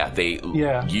 Yeah,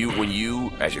 Yeah.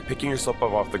 As you're picking yourself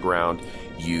up off the ground,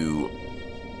 you,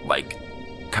 like,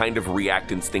 kind of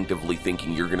react instinctively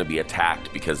thinking you're going to be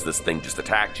attacked because this thing just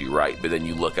attacked you, right? But then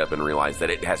you look up and realize that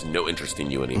it has no interest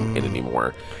in you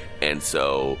anymore. And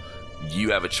so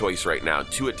you have a choice right now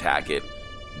to attack it,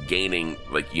 gaining,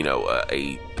 like, you know,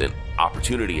 an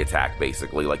opportunity attack,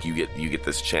 basically. Like, you get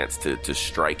this chance to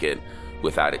strike it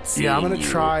without it seeing you. Yeah, I'm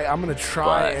gonna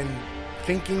try but- and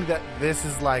thinking that this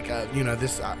is like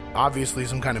this obviously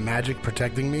some kind of magic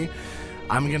protecting me.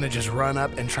 I'm gonna just run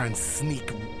up and try and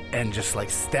sneak and just like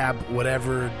stab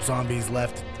whatever zombies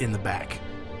left in the back.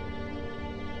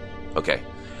 Okay.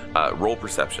 Roll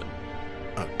perception.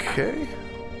 Okay.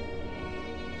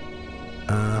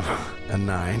 A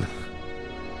 9.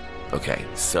 Okay,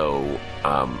 so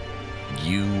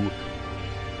you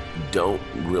don't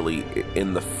really,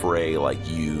 in the fray, like,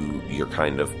 you're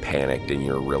kind of panicked and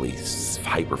you're really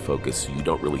hyper focused, so you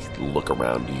don't really look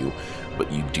around you, but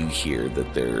you do hear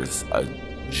that there's a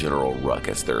general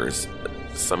ruckus. There's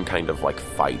some kind of, like,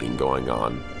 fighting going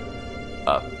on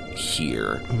up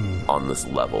here on this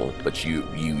level, but you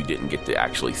didn't get to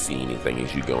actually see anything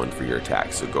as you go in for your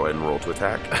attack, so go ahead and roll to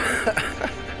attack.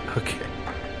 Okay.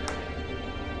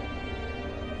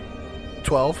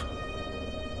 12.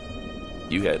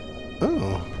 You hit.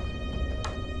 Oh.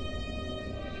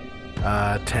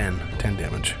 10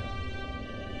 damage.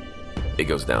 It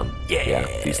goes down. Yeah.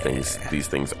 These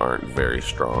things aren't very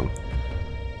strong.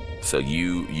 So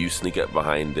you sneak up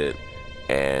behind it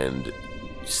and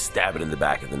stab it in the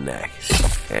back of the neck,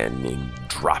 and you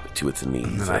drop it to its knees.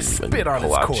 And I spit on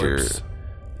its corpse.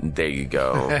 There you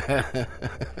go.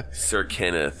 Sir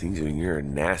Kenneth, you're a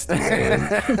nasty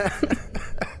man.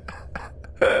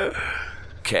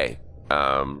 Okay.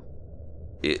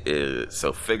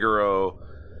 So Figaro,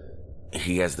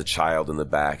 he has the child in the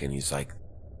back, and he's like,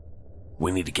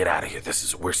 we need to get out of here.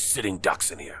 We're sitting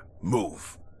ducks in here.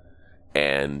 Move.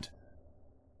 And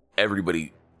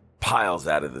everybody piles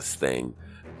out of this thing.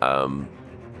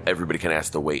 Everybody kind of has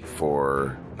to wait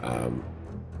for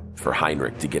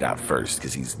Heinrich to get out first,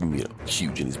 because he's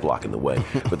huge and he's blocking the way.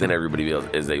 But then everybody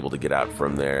is able to get out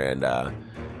from there, and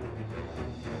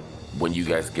when you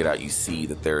guys get out, you see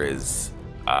that there is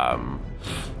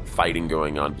fighting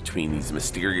going on between these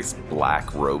mysterious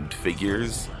black-robed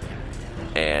figures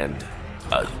and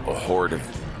a horde of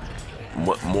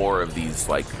more of these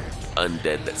like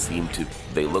undead that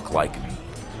they look like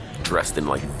dressed in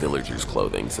like villagers'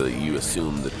 clothing, so that you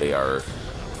assume that they are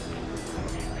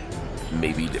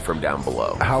maybe from down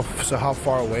below. How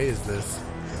far away is this?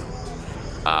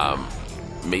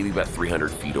 Maybe about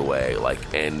 300 feet away.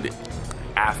 And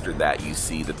after that, you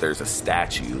see that there's a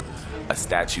statue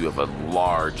of a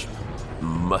large,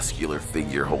 muscular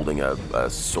figure holding a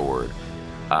sword.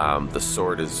 The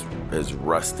sword is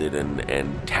rusted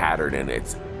and tattered, and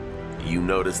you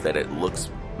notice that it looks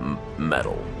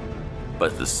metal,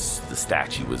 but the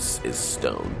statue is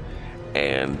stone,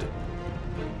 and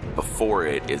before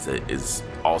it is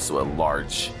also a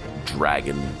large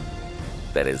dragon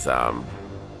that is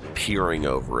peering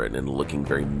over it and looking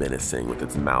very menacing, with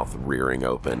its mouth rearing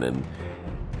open,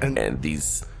 and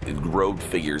these robed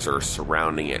figures are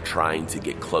surrounding it, trying to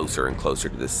get closer and closer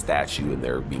to this statue, and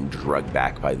they're being dragged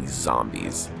back by these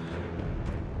zombies.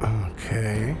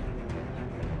 Okay.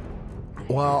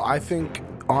 Well, I think,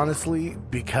 honestly,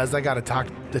 because I got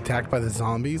attacked by the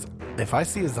zombies, if I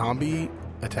see a zombie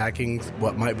attacking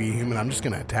what might be a human, I'm just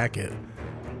going to attack it.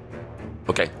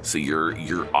 Okay, so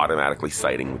you're automatically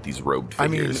siding with these robed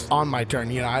figures. I mean, on my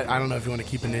turn. I don't know if you want to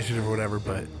keep initiative or whatever,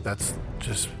 but that's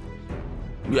just...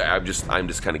 Yeah, I'm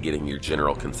just kind of getting your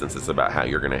general consensus about how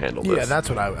you're going to handle this. Yeah, that's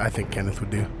what I think Kenneth would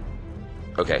do.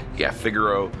 Okay, yeah,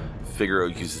 Figaro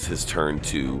uses his turn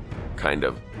to kind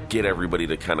of get everybody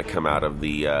to kind of come out of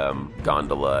the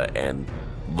gondola and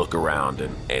look around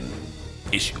and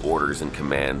issue orders and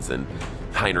commands, and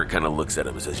Heinrich kind of looks at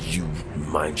him and says, you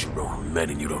mind your own men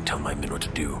and you don't tell my men what to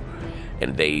do.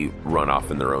 And they run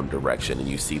off in their own direction, and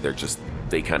you see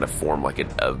they kind of form like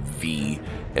a V,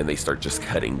 and they start just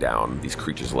cutting down these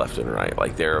creatures left and right.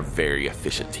 Like, they're a very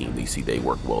efficient team. You see they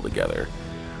work well together.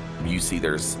 You see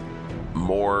there's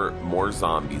more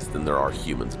zombies than there are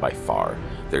humans by far.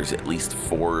 There's at least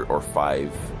 4 or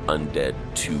 5 undead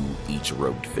to each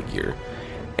robed figure.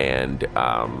 And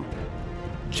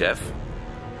Jeff?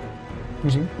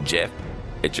 Mm-hmm. Jeff,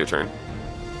 it's your turn.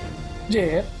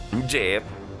 Jeff.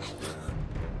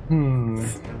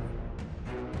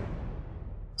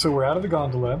 So we're out of the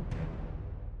gondola.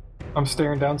 I'm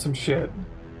staring down some shit.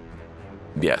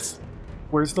 Yes.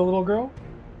 Where's the little girl?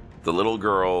 The little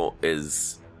girl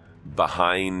is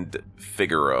behind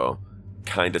Figaro,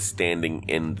 kind of standing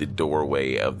in the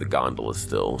doorway of the gondola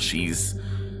still. She's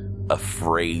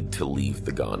afraid to leave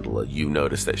the gondola. You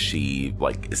notice that she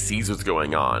sees what's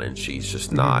going on, and she's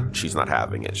just not she's not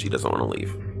having it. She doesn't want to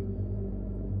leave.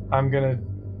 I'm gonna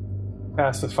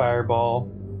cast a fireball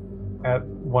at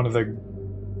one of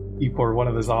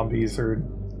the zombies, or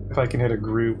if I can hit a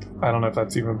group. I don't know if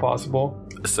that's even possible.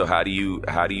 So how do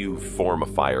you form a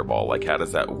fireball? Like, how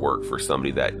does that work for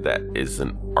somebody that is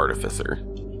an artificer?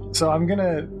 So I'm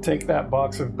gonna take that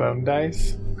box of bone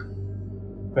dice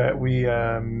that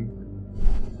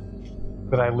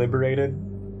that I liberated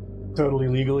totally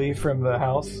legally from the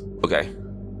house. Okay.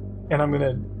 And I'm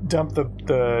gonna dump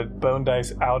the bone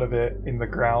dice out of it in the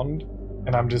ground,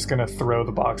 and I'm just gonna throw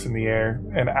the box in the air,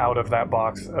 and out of that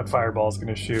box a fireball's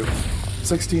gonna shoot.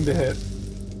 16 to hit.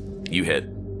 You hit.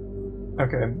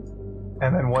 Okay. And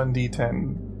then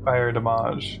 1d10 fire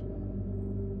damage.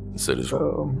 So just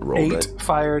roll 8 that.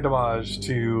 Fire damage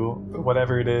to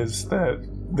whatever it is that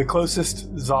the closest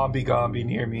zombie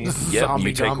near me. Yep,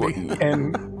 you take one.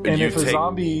 And if a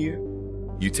zombie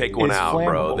you take one out,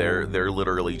 flammable, bro, they're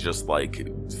literally just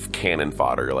like cannon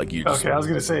fodder. Like, you just, okay, I was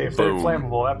gonna say, if boom. they're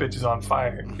flammable, that bitch is on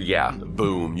fire. Yeah,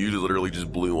 boom. You literally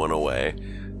just blew one away.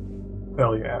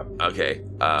 Hell yeah. Okay.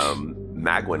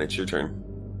 Magwin, it's your turn.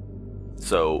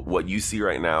 So what you see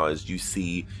right now is you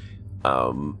see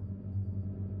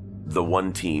the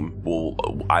one team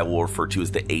I will refer to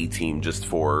as the A team just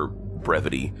for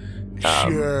brevity.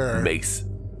 Sure.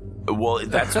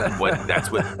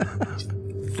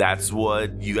 That's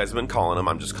what you guys have been calling them.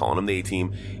 I'm just calling them the A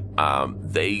team.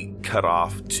 They cut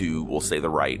off to, we'll say, the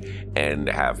right, and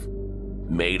have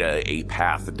made a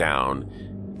path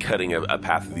down, cutting a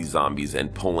path of these zombies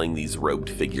and pulling these robed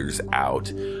figures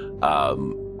out.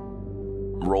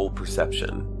 Roll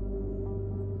perception.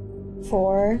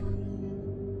 4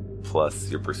 plus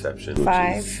your perception,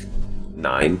 5 which is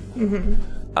 9.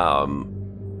 Mm-hmm.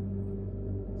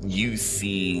 You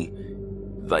see,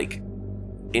 like,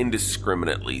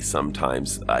 indiscriminately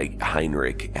sometimes,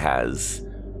 Heinrich has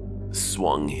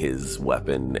swung his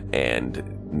weapon and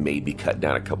maybe cut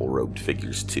down a couple robed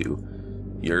figures too.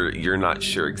 You're not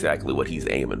sure exactly what he's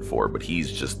aiming for, but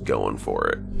he's just going for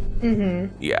it.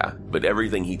 Mm-hmm. Yeah, but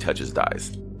everything he touches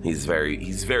dies. He's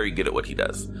very good at what he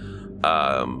does.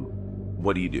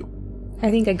 What do you do?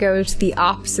 I think I go to the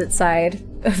opposite side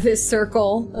of this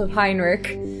circle of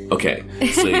Heinrich. Okay,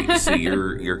 so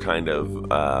you're kind of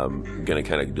gonna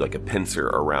kind of do like a pincer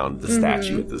around the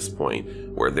statue at this point,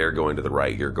 where they're going to the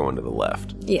right, you're going to the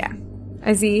left. Yeah,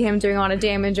 I see him doing a lot of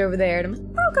damage over there,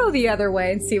 and I'll go the other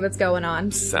way and see what's going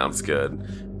on. Sounds good.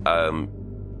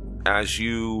 As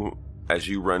you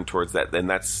run towards that, then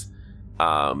that's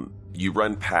you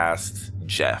run past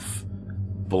Jeff,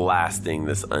 blasting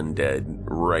this undead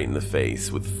right in the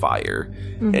face with fire,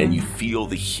 and you feel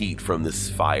the heat from this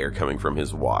fire coming from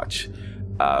his watch.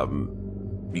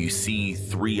 You see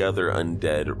 3 other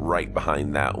undead right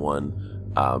behind that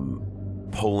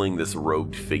one, pulling this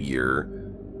robed figure,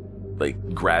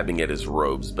 like grabbing at his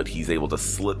robes, but he's able to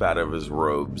slip out of his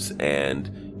robes,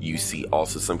 and you see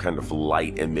also some kind of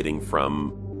light emitting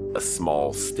from a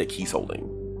small stick he's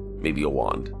holding, maybe a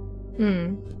wand.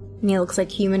 And he looks like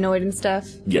humanoid and stuff.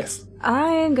 Yes.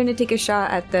 I'm gonna take a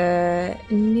shot at the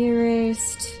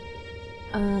nearest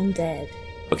undead.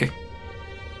 Okay.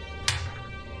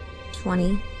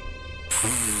 20.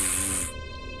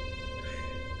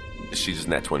 She just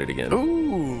nat 20'd again.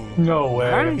 Ooh. No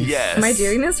way. Yes. Am I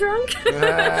doing this wrong?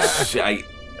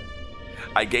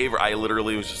 I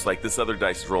literally was just like, this other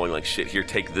dice is rolling like shit. Here,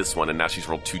 take this one. And now she's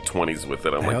rolled 2 20s with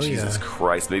it. I'm Hell like, Jesus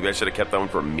Christ. Maybe I should have kept that one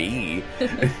for me.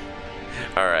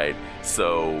 All right.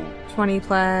 So 20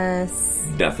 plus...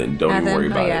 nothing. Don't even worry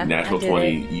about yeah, it. Natural I did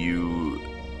 20. it. You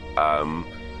don't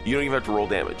even have to roll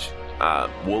damage.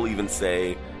 We'll even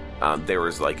say there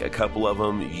was like a couple of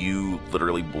them. You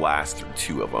literally blast through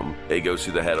 2 of them. It goes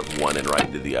through the head of one and right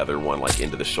into the other one, like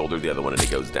into the shoulder of the other one, and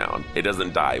it goes down. It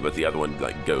doesn't die, but the other one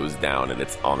like goes down and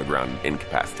it's on the ground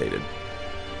incapacitated.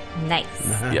 Nice.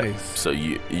 Yep. So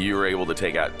you were able to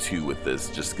take out 2 with this,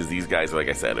 just because these guys, like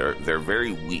I said, they're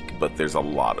very weak, but there's a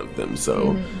lot of them.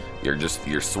 So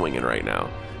you're swinging right now.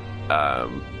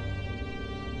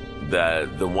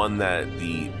 The one that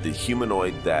the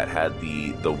humanoid that had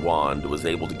the wand was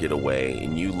able to get away,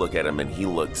 and you look at him and he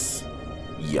looks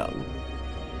young,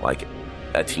 like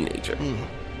a teenager.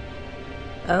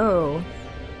 Oh.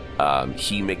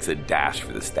 He makes a dash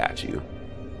for the statue.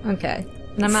 Okay.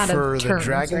 And I'm out For of the turns,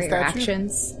 dragon right? Or statue?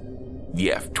 actions.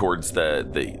 Yeah, towards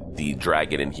the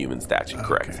dragon and human statue.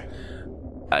 Correct.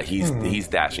 Okay. He's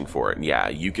dashing for it. And yeah,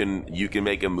 you can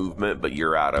make a movement, but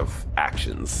you're out of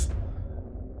actions.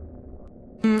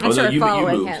 I started you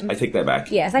following moved. him. I take that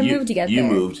back. Yes, I moved to get You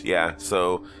there. moved, yeah.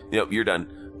 So, you're done.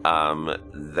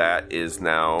 That is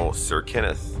now Sir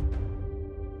Kenneth.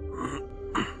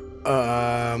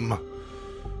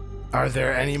 Are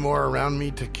there any more around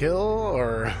me to kill,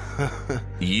 or?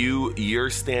 You're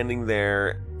standing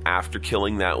there after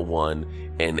killing that one,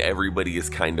 and everybody is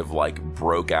kind of like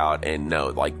broke out, and no,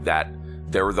 like that.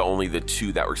 There were only the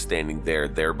 2 that were standing there.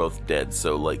 They're both dead.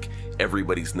 So like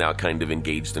everybody's now kind of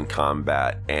engaged in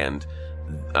combat, and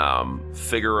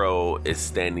Figaro is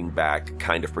standing back,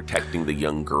 kind of protecting the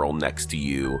young girl next to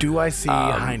you. Do I see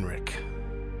Heinrich?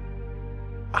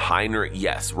 Heinrich,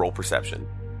 yes. Roll perception.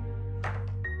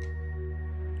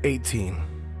 18.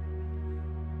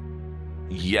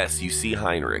 Yes, you see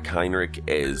Heinrich. Heinrich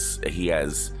he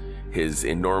has his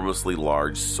enormously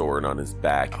large sword on his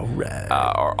back, All right.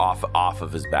 or off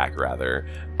of his back rather,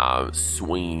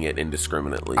 swinging it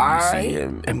indiscriminately. You see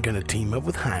him. I'm gonna team up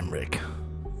with Heinrich.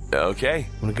 Okay,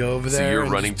 I'm gonna go over there. so you're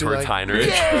and running just be towards like, Heinrich.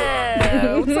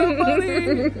 Yeah, what's up,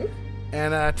 buddy?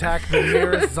 And attack the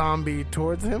nearest zombie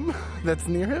towards him. That's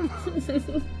near him.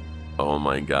 Oh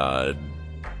my god!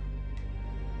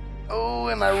 Oh,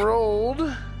 and I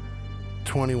rolled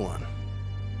 21.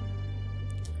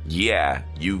 Yeah,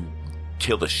 you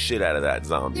kill the shit out of that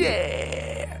zombie.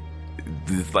 Yeah.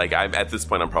 like, I'm at this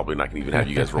point, I'm probably not going to even have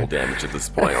you guys roll damage at this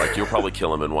point. Like, you'll probably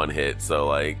kill him in one hit. So,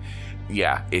 like,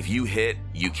 yeah, if you hit,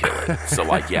 you kill it. So,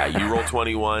 like, yeah, you roll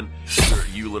 21,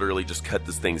 you literally just cut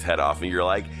this thing's head off, and you're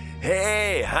like,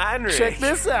 hey, Heinrich. Check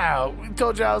this out. We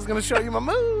told you I was going to show you my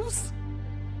moves.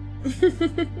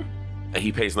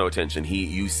 He pays no attention.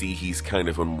 You see he's kind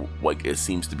of in what it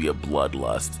seems to be a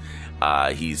bloodlust.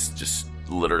 He's just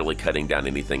literally cutting down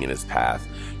anything in his path.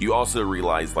 You also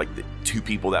realize, like, the two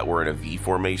people that were in a V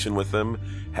formation with him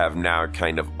have now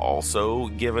kind of also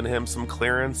given him some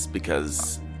clearance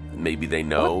because maybe they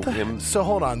know him. So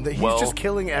hold on, he's just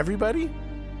killing everybody?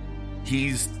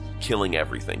 He's killing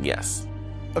everything, yes.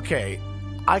 Okay,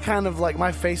 I kind of, like,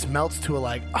 my face melts to a,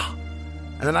 like,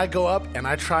 and then I go up and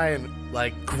I try and,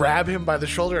 like, grab him by the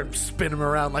shoulder and spin him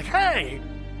around like, hey!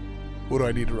 What do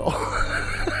I need to roll?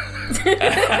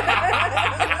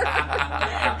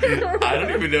 I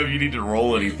don't even know if you need to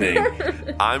roll anything.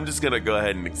 I'm just going to go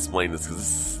ahead and explain this because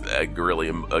this is really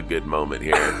a good moment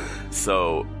here.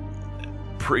 So,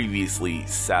 previously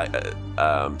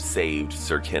saved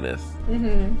Sir Kenneth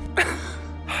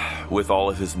with all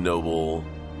of his noble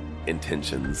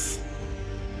intentions,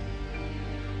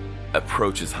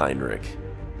 approaches Heinrich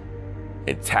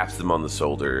and taps him on the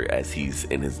shoulder as he's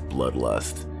in his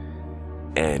bloodlust,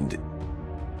 and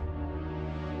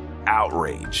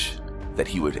outrage that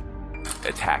he would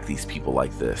attack these people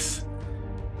like this.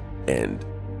 And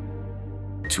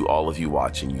to all of you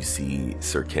watching, you see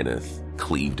Sir Kenneth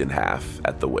cleaved in half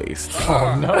at the waist.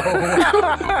 Oh no!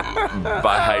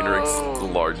 By Heinrich's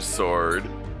large sword.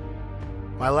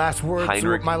 My last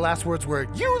words were,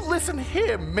 "You listen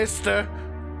here, mister."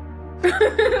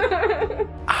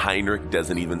 Heinrich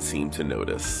doesn't even seem to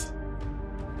notice.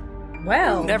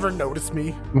 Well, never noticed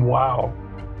me. Wow.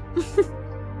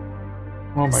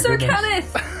 Oh my Sir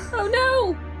goodness. Kenneth! Oh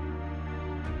no!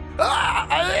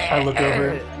 I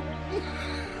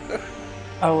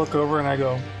look over and I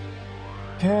go,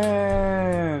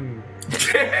 Ken!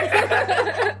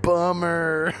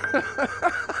 Bummer.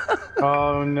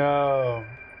 Oh no.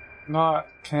 Not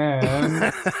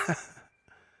Ken.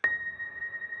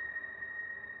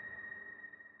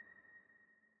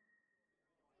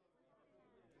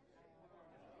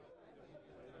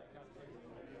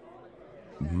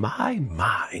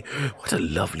 My, what a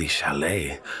lovely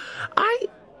chalet. I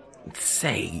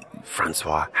say,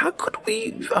 Francois, how could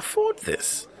we afford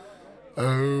this?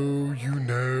 Oh, you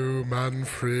know,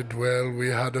 Manfred, well, we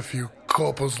had a few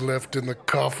coppers left in the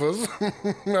coffers.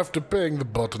 After paying the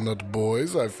butternut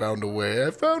boys, I found a way,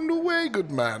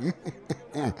 good man.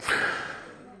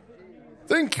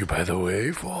 Thank you, by the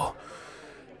way, for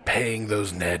paying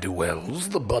those ne'er-do-wells,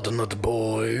 the butternut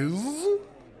boys.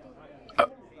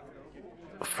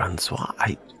 Francois,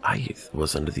 I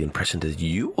was under the impression that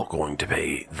you were going to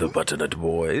pay the butternut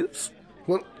boys.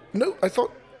 Well, no, I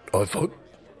thought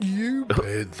you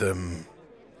paid them.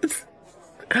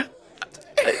 I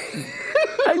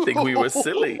think we were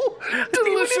silly.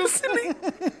 Delicious.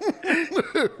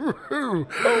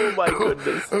 Oh my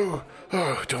goodness. Oh,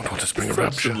 I don't want to spring a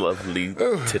Such rupture. lovely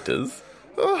titters.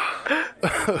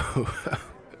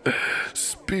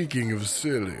 Speaking of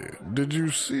silly, did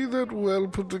you see that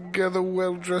well-put-together,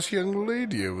 well-dressed young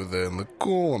lady over there in the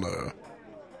corner?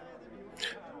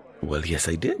 Well, yes,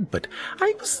 I did, but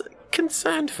I was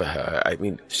concerned for her. I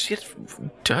mean, she had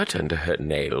dirt under her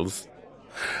nails.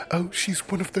 Oh, she's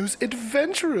one of those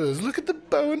adventurers. Look at the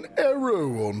bow and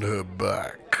arrow on her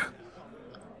back.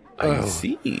 I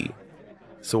see.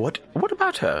 So what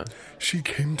about her? She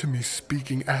came to me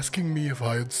speaking, asking me if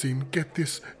I had seen, get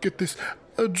this,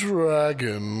 a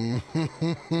dragon.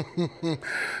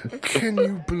 Can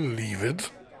you believe it?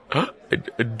 A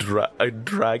dragon? A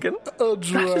dragon.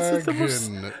 That's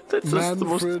the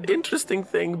most interesting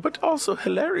thing, but also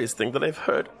hilarious thing that I've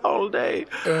heard all day.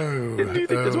 Oh, Do you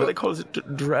think that's why they call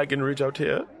it Dragon Ridge out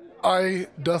here? I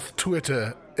doth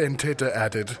Twitter and titter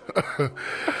at it.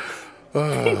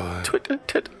 Twitter,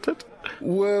 titter.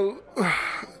 Well,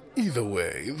 either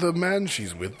way, the man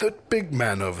she's with, that big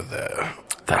man over there,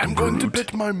 That I'm going to brute.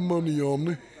 bet my money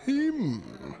on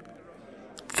him.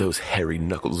 Those hairy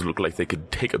knuckles look like they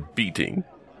could take a beating.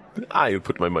 I would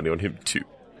put my money on him too.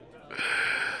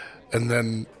 And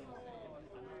then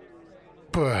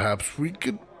perhaps we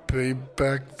could pay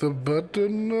back the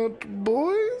butternut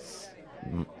boys?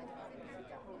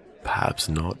 Perhaps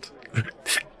not.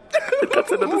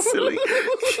 That's another silly.